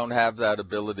if we don't have that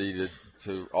ability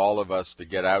to all of us to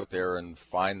get out there and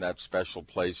find that special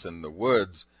place in the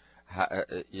woods,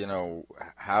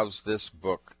 how's this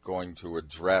book going to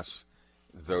address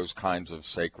those kinds of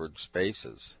sacred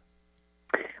spaces?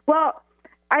 Well,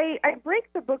 I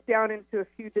break the book down into a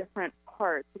few different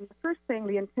parts. And the first thing,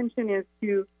 the intention is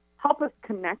to help us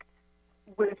connect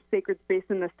with sacred space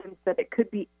in the sense that it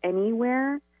could be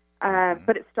anywhere,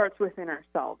 but it starts within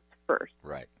ourselves first.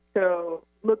 Right. So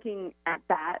looking at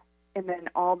that, and then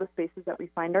all the spaces that we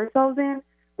find ourselves in,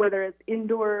 whether it's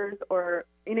indoors or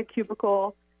in a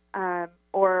cubicle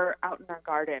or out in our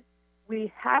garden,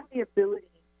 we have the ability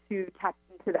to tap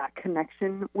into that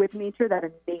connection with nature, that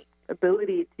innate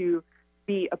ability to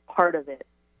be a part of it.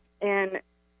 And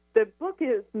the book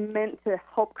is meant to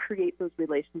help create those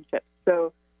relationships.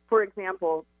 So, for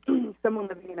example, someone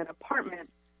living in an apartment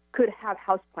could have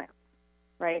houseplants,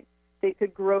 right? They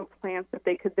could grow plants that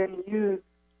they could then use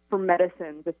for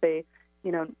medicines if they,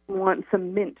 want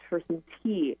some mint for some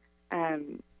tea,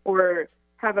 or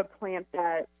have a plant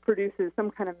that produces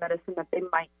some kind of medicine that they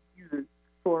might use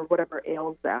for whatever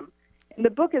ails them. And the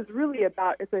book is really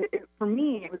about, for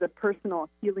me, it was a personal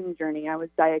healing journey. I was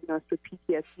diagnosed with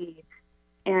PTSD.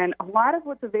 And a lot of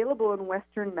what's available in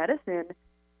Western medicine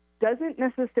doesn't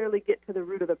necessarily get to the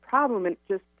root of the problem. It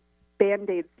just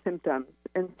Band-Aid symptoms.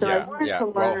 And so I wanted to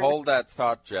learn. Well, hold that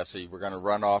thought, Jesse. We're going to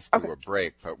run off to a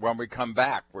break. But when we come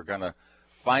back, we're going to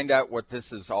find out what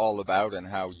this is all about and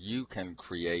how you can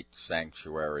create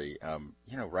sanctuary,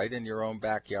 right in your own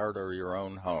backyard or your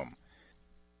own home.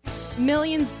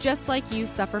 Millions just like you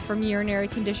suffer from urinary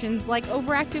conditions like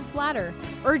overactive bladder,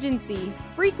 urgency,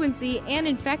 frequency, and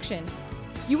infection.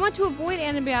 You want to avoid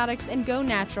antibiotics and go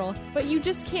natural, but you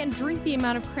just can't drink the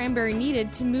amount of cranberry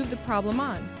needed to move the problem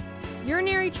on.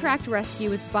 Urinary Tract Rescue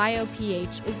with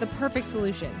BioPH is the perfect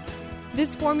solution.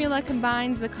 This formula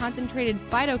combines the concentrated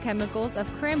phytochemicals of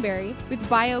cranberry with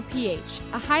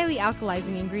BioPH, a highly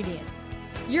alkalizing ingredient.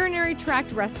 Urinary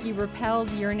Tract Rescue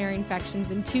repels urinary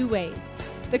infections in 2 ways.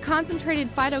 The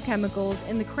concentrated phytochemicals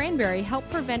in the cranberry help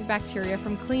prevent bacteria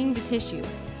from clinging to tissue,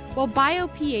 while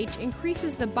BioPH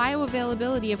increases the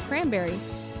bioavailability of cranberry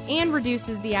and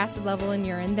reduces the acid level in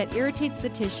urine that irritates the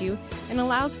tissue and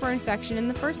allows for infection in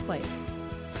the first place.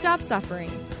 Stop suffering.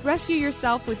 Rescue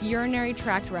yourself with Urinary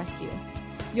Tract Rescue.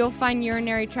 You'll find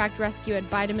Urinary Tract Rescue at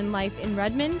Vitamin Life in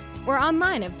Redmond or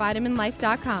online at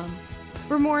vitaminlife.com.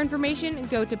 For more information,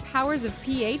 go to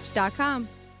powersofph.com.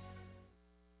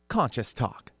 Conscious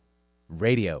Talk,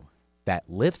 radio that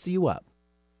lifts you up.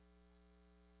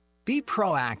 Be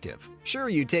proactive. Sure,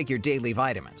 you take your daily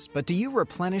vitamins, but do you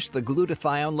replenish the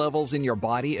glutathione levels in your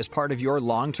body as part of your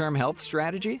long-term health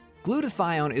strategy?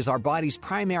 Glutathione is our body's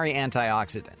primary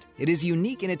antioxidant. It is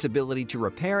unique in its ability to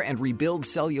repair and rebuild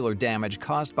cellular damage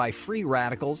caused by free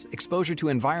radicals, exposure to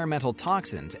environmental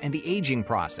toxins, and the aging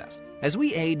process. As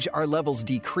we age, our levels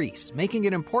decrease, making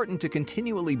it important to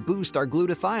continually boost our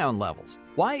glutathione levels.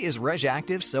 Why is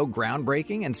RegActive so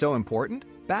groundbreaking and so important?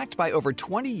 Backed by over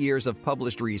 20 years of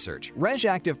published research,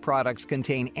 RegActive products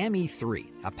contain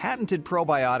ME3, a patented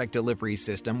probiotic delivery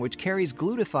system which carries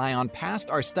glutathione past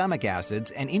our stomach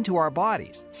acids and into our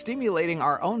bodies, stimulating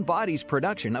our own body's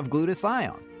production of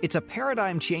glutathione. It's a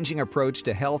paradigm-changing approach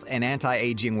to health and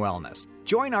anti-aging wellness.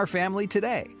 Join our family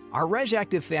today. Our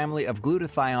RegActive family of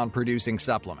glutathione-producing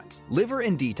supplements, liver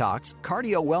and detox,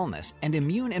 cardio wellness, and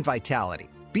immune and vitality.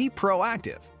 Be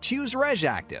proactive. Choose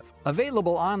RegActive.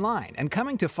 Available online and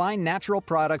coming to fine natural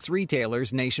products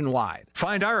retailers nationwide.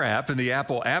 Find our app in the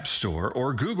Apple App Store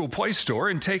or Google Play Store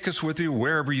and take us with you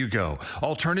wherever you go.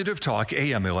 Alternative Talk,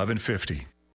 AM 1150.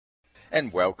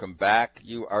 And welcome back.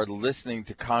 You are listening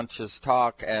to Conscious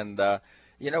Talk, and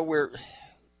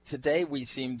today we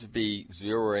seem to be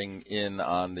zeroing in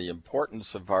on the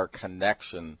importance of our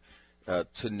connection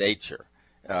to nature.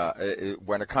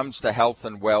 When it comes to health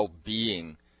and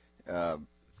well-being,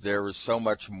 there is so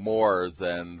much more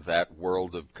than that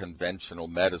world of conventional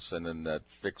medicine and that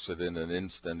fix it in an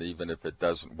instant, even if it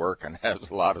doesn't work and has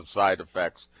a lot of side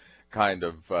effects kind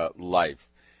of life.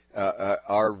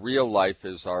 Our real life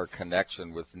is our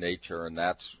connection with nature, and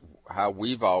that's how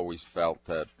we've always felt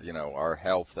that, our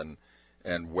health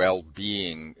and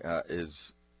well-being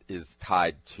is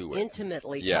tied to it.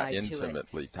 Intimately tied to it. Yeah,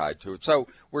 intimately tied to it. So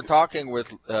we're talking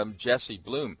with Jessie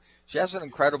Blume. She has an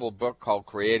incredible book called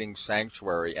Creating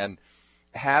Sanctuary, and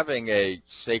having a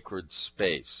sacred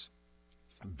space,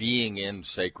 being in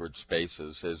sacred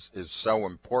spaces is so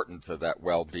important to that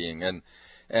well-being.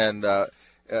 And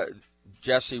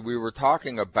Jessie, we were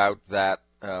talking about that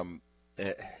from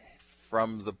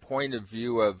the point of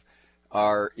view of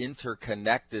our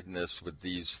interconnectedness with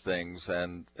these things,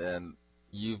 and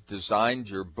you've designed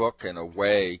your book in a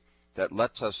way that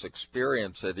lets us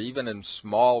experience it even in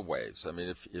small ways. I mean,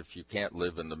 if you can't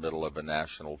live in the middle of a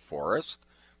national forest,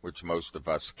 which most of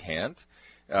us can't,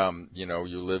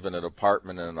 you live in an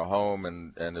apartment and a home,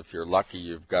 and if you're lucky,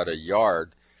 you've got a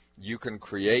yard, you can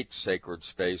create sacred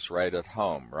space right at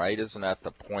home, right? Isn't that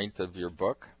the point of your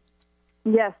book?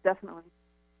 Yes, definitely.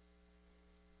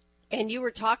 And you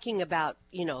were talking about,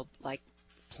 like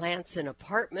plants in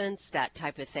apartments, that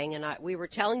type of thing. And we were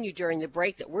telling you during the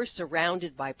break that we're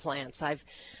surrounded by plants.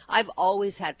 I've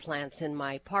always had plants in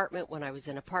my apartment when I was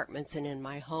in apartments and in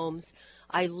my homes.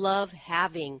 I love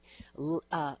having,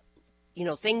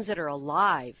 things that are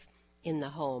alive in the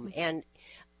home. And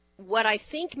what I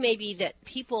think maybe that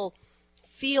people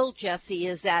feel, Jessie,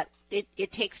 is that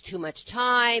it takes too much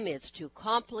time, it's too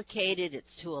complicated,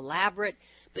 it's too elaborate.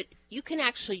 But you can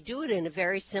actually do it in a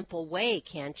very simple way,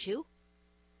 can't you?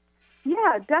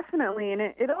 Yeah, definitely. And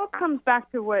it all comes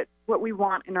back to what we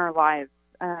want in our lives.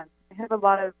 I have a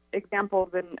lot of examples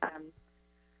and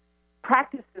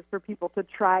practices for people to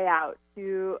try out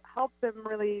to help them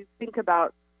really think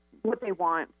about what they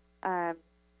want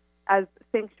as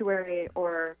sanctuary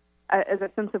or as a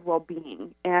sense of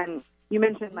well-being. And you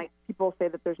mentioned, people say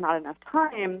that there's not enough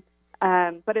time.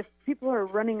 But if people are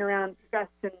running around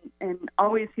stressed and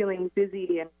always feeling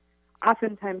busy and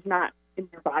oftentimes not in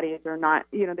their bodies or not,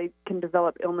 they can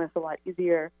develop illness a lot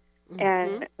easier. Mm-hmm.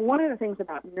 And one of the things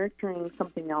about nurturing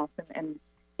something else and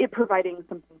it providing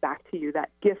something back to you, that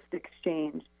gift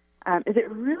exchange, is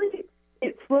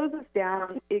it slows us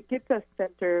down, it gets us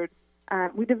centered.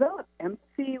 We develop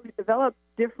empathy, we develop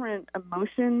different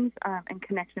emotions and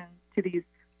connections to these.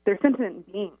 They're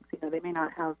sentient beings. They may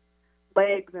not have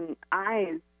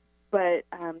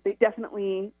They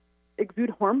definitely exude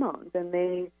hormones, and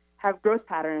they have growth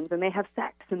patterns, and they have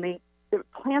sex, and the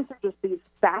plants are just these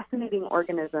fascinating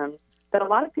organisms that a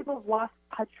lot of people have lost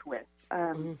touch with.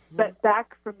 But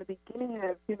back from the beginning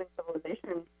of human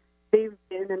civilization, they've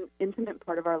been an intimate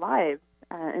part of our lives,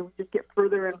 and we just get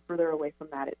further and further away from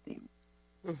that, it seems.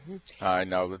 I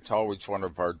know. That's always one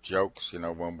of our jokes,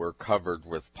 when we're covered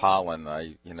with pollen.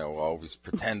 I, always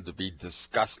pretend to be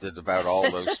disgusted about all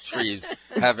those trees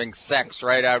having sex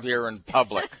right out here in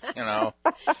public, And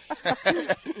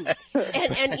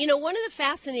one of the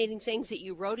fascinating things that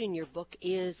you wrote in your book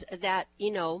is that,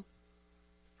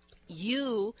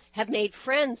 you have made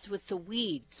friends with the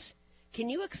weeds. Can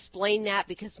you explain that?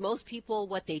 Because most people,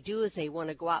 what they do is they want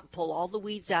to go out and pull all the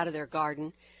weeds out of their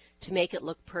garden to make it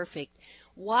look perfect.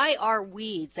 Why are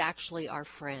weeds actually our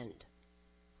friend?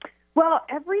 Well,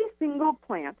 every single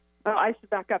plant, I should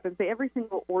back up and say every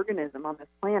single organism on this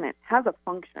planet has a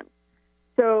function.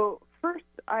 So first,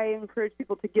 I encourage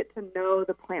people to get to know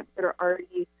the plants that are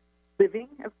already living.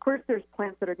 Of course, there's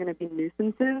plants that are going to be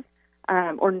nuisances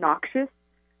or noxious,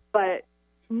 but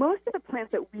most of the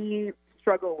plants that we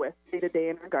struggle with day to day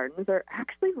in our gardens are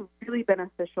actually really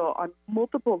beneficial on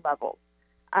multiple levels.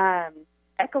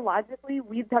 Ecologically,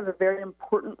 weeds have a very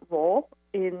important role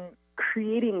in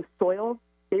creating soil,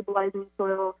 stabilizing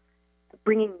soil,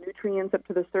 bringing nutrients up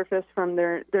to the surface from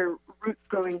their roots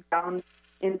going down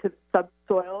into the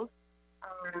subsoils.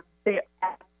 They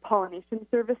add pollination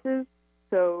services,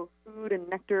 so food and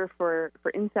nectar for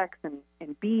insects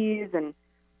and bees, and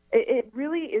it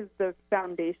really is the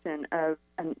foundation of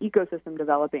an ecosystem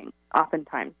developing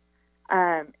oftentimes.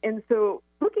 And so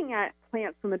looking at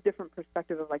plants from a different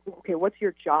perspective of like, okay, what's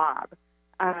your job,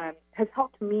 has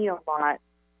helped me a lot,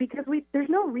 because there's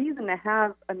no reason to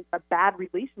have a bad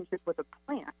relationship with a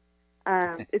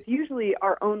plant. It's usually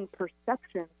our own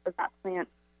perception of that plant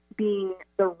being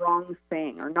the wrong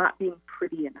thing or not being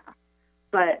pretty enough.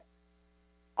 But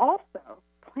also,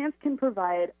 plants can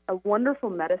provide a wonderful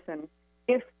medicine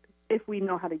if we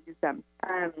know how to use them.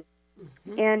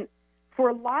 And for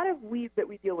a lot of weeds that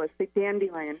we deal with, say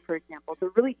dandelion, for example, it's a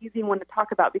really easy one to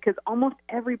talk about because almost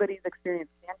everybody's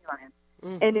experienced dandelion.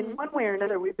 And in one way or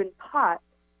another, we've been taught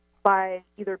by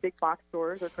either big box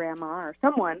stores or grandma or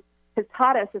someone has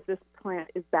taught us if this plant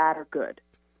is bad or good.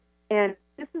 And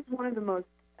this is one of the most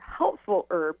helpful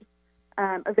herbs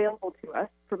available to us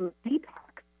from a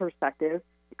detox perspective.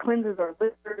 It cleanses our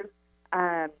livers.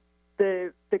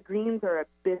 The greens are a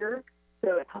bitter,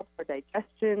 so it helps our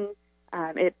digestion.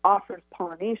 It offers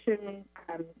pollination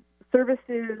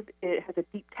services. It has a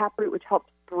deep taproot, which helps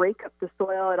break up the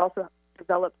soil. It also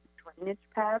develops drainage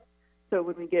paths. So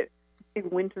when we get big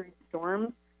wintry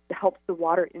storms, it helps the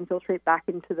water infiltrate back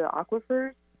into the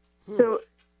aquifers. So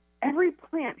every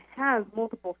plant has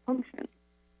multiple functions.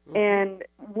 And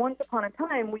once upon a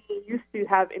time, we used to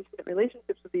have intimate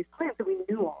relationships with these plants, and we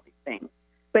knew all these things.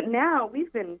 But now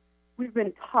we've been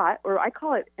taught, or I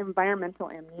call it environmental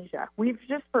amnesia. We've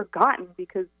just forgotten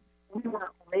because we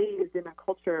weren't raised in a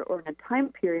culture or in a time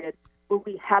period where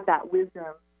we had that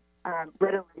wisdom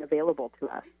readily available to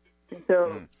us. And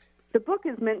so the book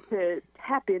is meant to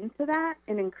tap into that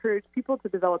and encourage people to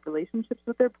develop relationships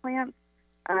with their plants,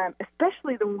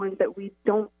 especially the ones that we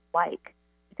don't like,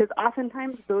 because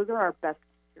oftentimes those are our best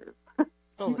teachers,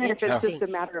 even if it's just a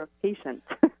matter of patience.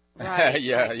 Right.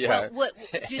 Yeah. Well,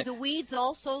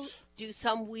 do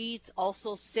some weeds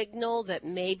also signal that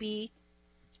maybe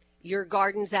your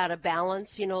garden's out of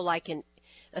balance? Like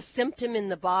a symptom in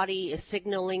the body is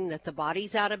signaling that the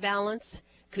body's out of balance.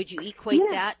 Could you equate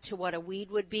that to what a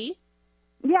weed would be?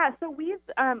 Yeah, so weeds,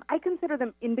 I consider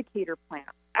them indicator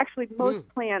plants. Actually, most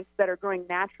plants that are growing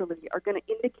naturally are going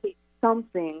to indicate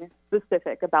something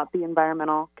specific about the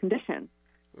environmental conditions.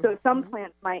 So some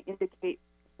plants might indicate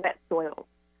wet soils.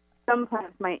 Some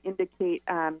plants might indicate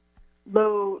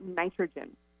low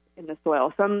nitrogen in the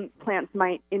soil. Some plants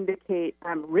might indicate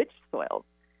rich soils.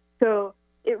 So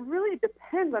it really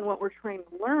depends on what we're trying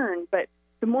to learn, but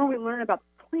the more we learn about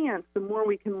the plants, the more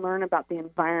we can learn about the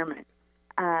environment.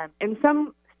 And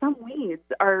some weeds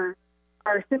are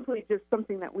simply just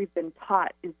something that we've been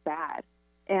taught is bad,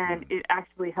 and it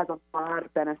actually has a lot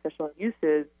of beneficial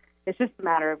uses. It's just a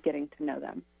matter of getting to know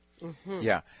them.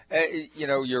 Yeah.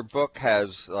 Your book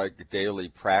has like daily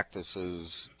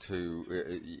practices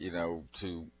to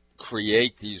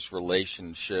create these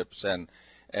relationships, and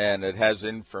it has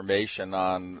information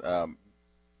on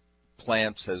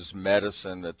plants as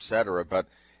medicine, etc. But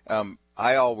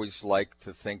I always like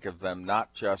to think of them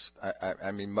not just,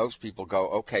 I mean, most people go,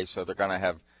 okay, so they're going to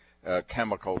have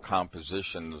chemical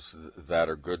compositions that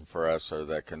are good for us or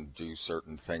that can do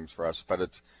certain things for us,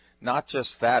 but Not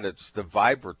just that, it's the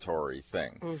vibratory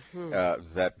thing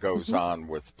that goes on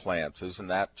with plants. Isn't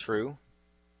that true?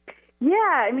 Yeah,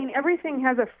 I mean, everything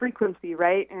has a frequency,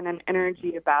 right, and an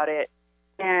energy about it.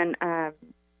 And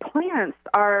plants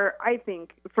are, I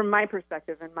think, from my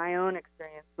perspective and my own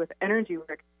experience with energy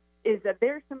work, is that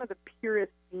they're some of the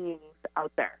purest beings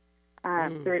out there.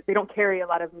 They don't carry a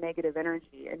lot of negative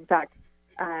energy. In fact,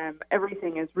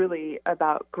 everything is really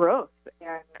about growth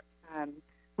and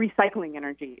recycling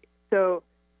energy. So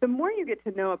the more you get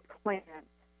to know a plant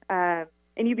and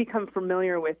you become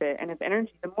familiar with it and its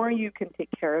energy, the more you can take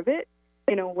care of it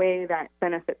in a way that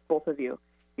benefits both of you.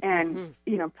 And,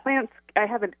 you know, plants, I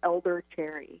have an elder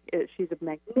cherry. She's a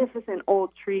magnificent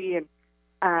old tree and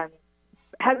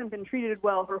hasn't been treated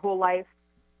well her whole life.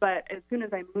 But as soon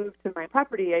as I moved to my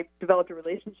property, I developed a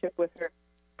relationship with her,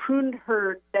 pruned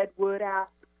her dead wood out,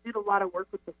 did a lot of work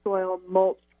with the soil,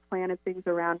 mulched, planted things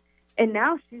around, and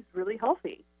now she's really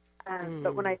healthy.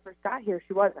 But when I first got here,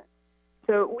 she wasn't.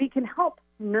 So we can help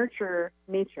nurture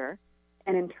nature,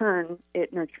 and in turn,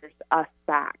 it nurtures us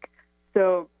back.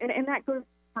 So, and that goes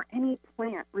for any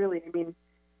plant, really. I mean,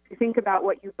 if you think about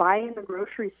what you buy in the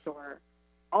grocery store,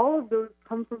 all of those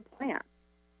come from plants.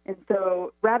 And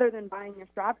so rather than buying your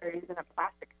strawberries in a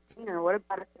plastic container, what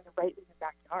about if they're right in your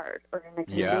backyard or in a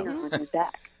container on your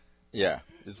deck? Yeah,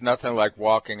 it's nothing like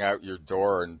walking out your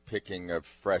door and picking a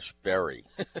fresh berry.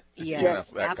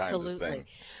 Yes, that absolutely. Kind of thing.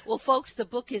 Well, folks, the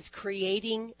book is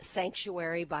Creating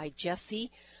Sanctuary by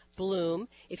Jessie Bloom.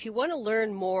 If you want to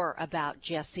learn more about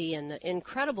Jessie and the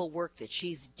incredible work that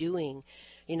she's doing,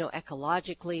 you know,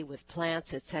 ecologically with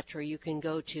plants, etc., you can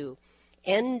go to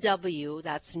NW,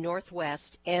 that's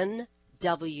Northwest,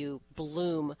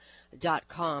 nwbloom.com,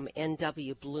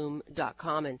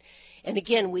 nwbloom.com. And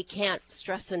again, we can't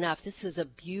stress enough, this is a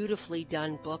beautifully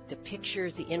done book. The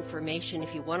pictures, the information,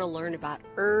 if you want to learn about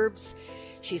herbs,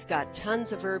 she's got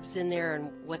tons of herbs in there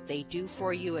and what they do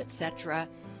for you, etc.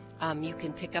 You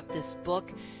can pick up this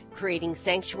book, Creating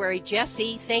Sanctuary.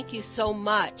 Jessie, thank you so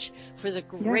much for the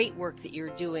great work that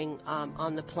you're doing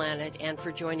on the planet and for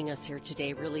joining us here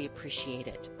today. Really appreciate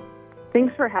it.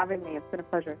 Thanks for having me. It's been a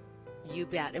pleasure. You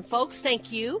bet. And folks,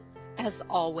 thank you. As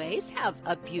always, have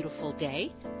a beautiful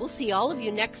day. We'll see all of you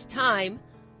next time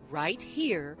right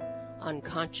here on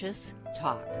Conscious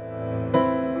Talk.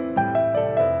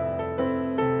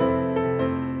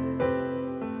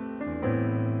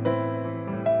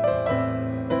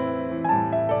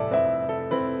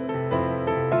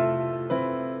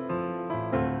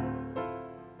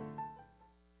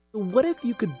 What if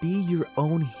you could be your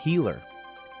own healer?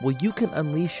 Well, you can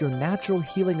unleash your natural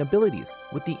healing abilities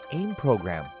with the AIM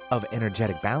program of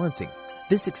energetic balancing.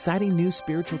 This exciting new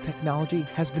spiritual technology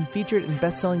has been featured in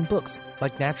best-selling books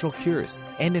like Natural Cures,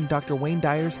 and in Dr. Wayne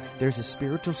Dyer's There's a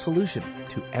Spiritual Solution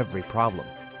to Every Problem.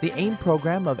 The AIM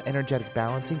program of energetic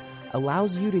balancing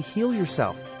allows you to heal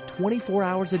yourself 24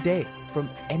 hours a day from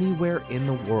anywhere in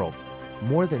the world.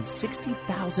 More than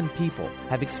 60,000 people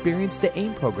have experienced the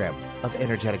AIM program of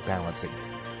energetic balancing.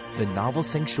 The novel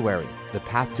Sanctuary, The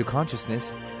Path to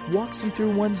Consciousness, walks you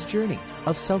through one's journey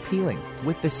of self-healing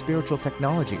with this spiritual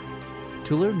technology.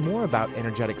 To learn more about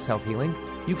energetic self-healing,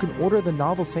 you can order the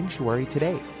novel Sanctuary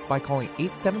today by calling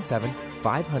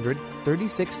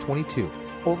 877-500-3622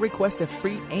 or request a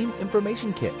free AIM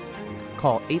information kit.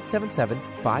 Call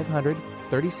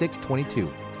 877-500-3622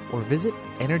 or visit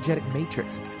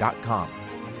energeticmatrix.com.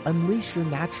 Unleash your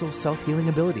natural self-healing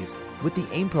abilities with the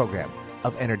AIM program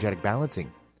of energetic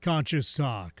balancing. Conscious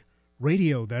Talk,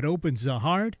 radio that opens the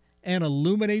heart and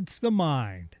illuminates the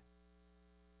mind.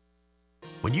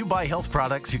 When you buy health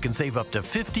products, you can save up to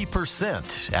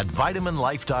 50% at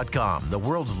vitaminlife.com, the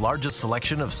world's largest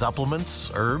selection of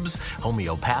supplements, herbs,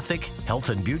 homeopathic, health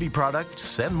and beauty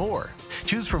products, and more.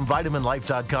 Choose from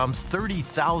vitaminlife.com's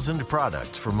 30,000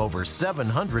 products from over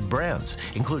 700 brands,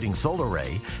 including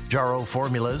Solaray, Jarrow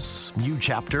Formulas, New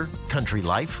Chapter, Country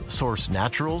Life, Source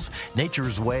Naturals,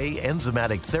 Nature's Way,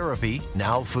 Enzymatic Therapy,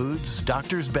 Now Foods,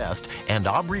 Doctor's Best, and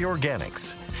Aubrey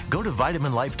Organics. Go to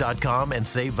vitaminlife.com and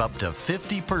save up to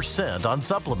 50% on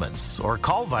supplements, or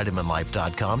call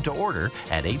vitaminlife.com to order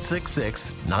at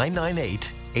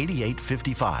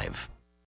 866-998-8855.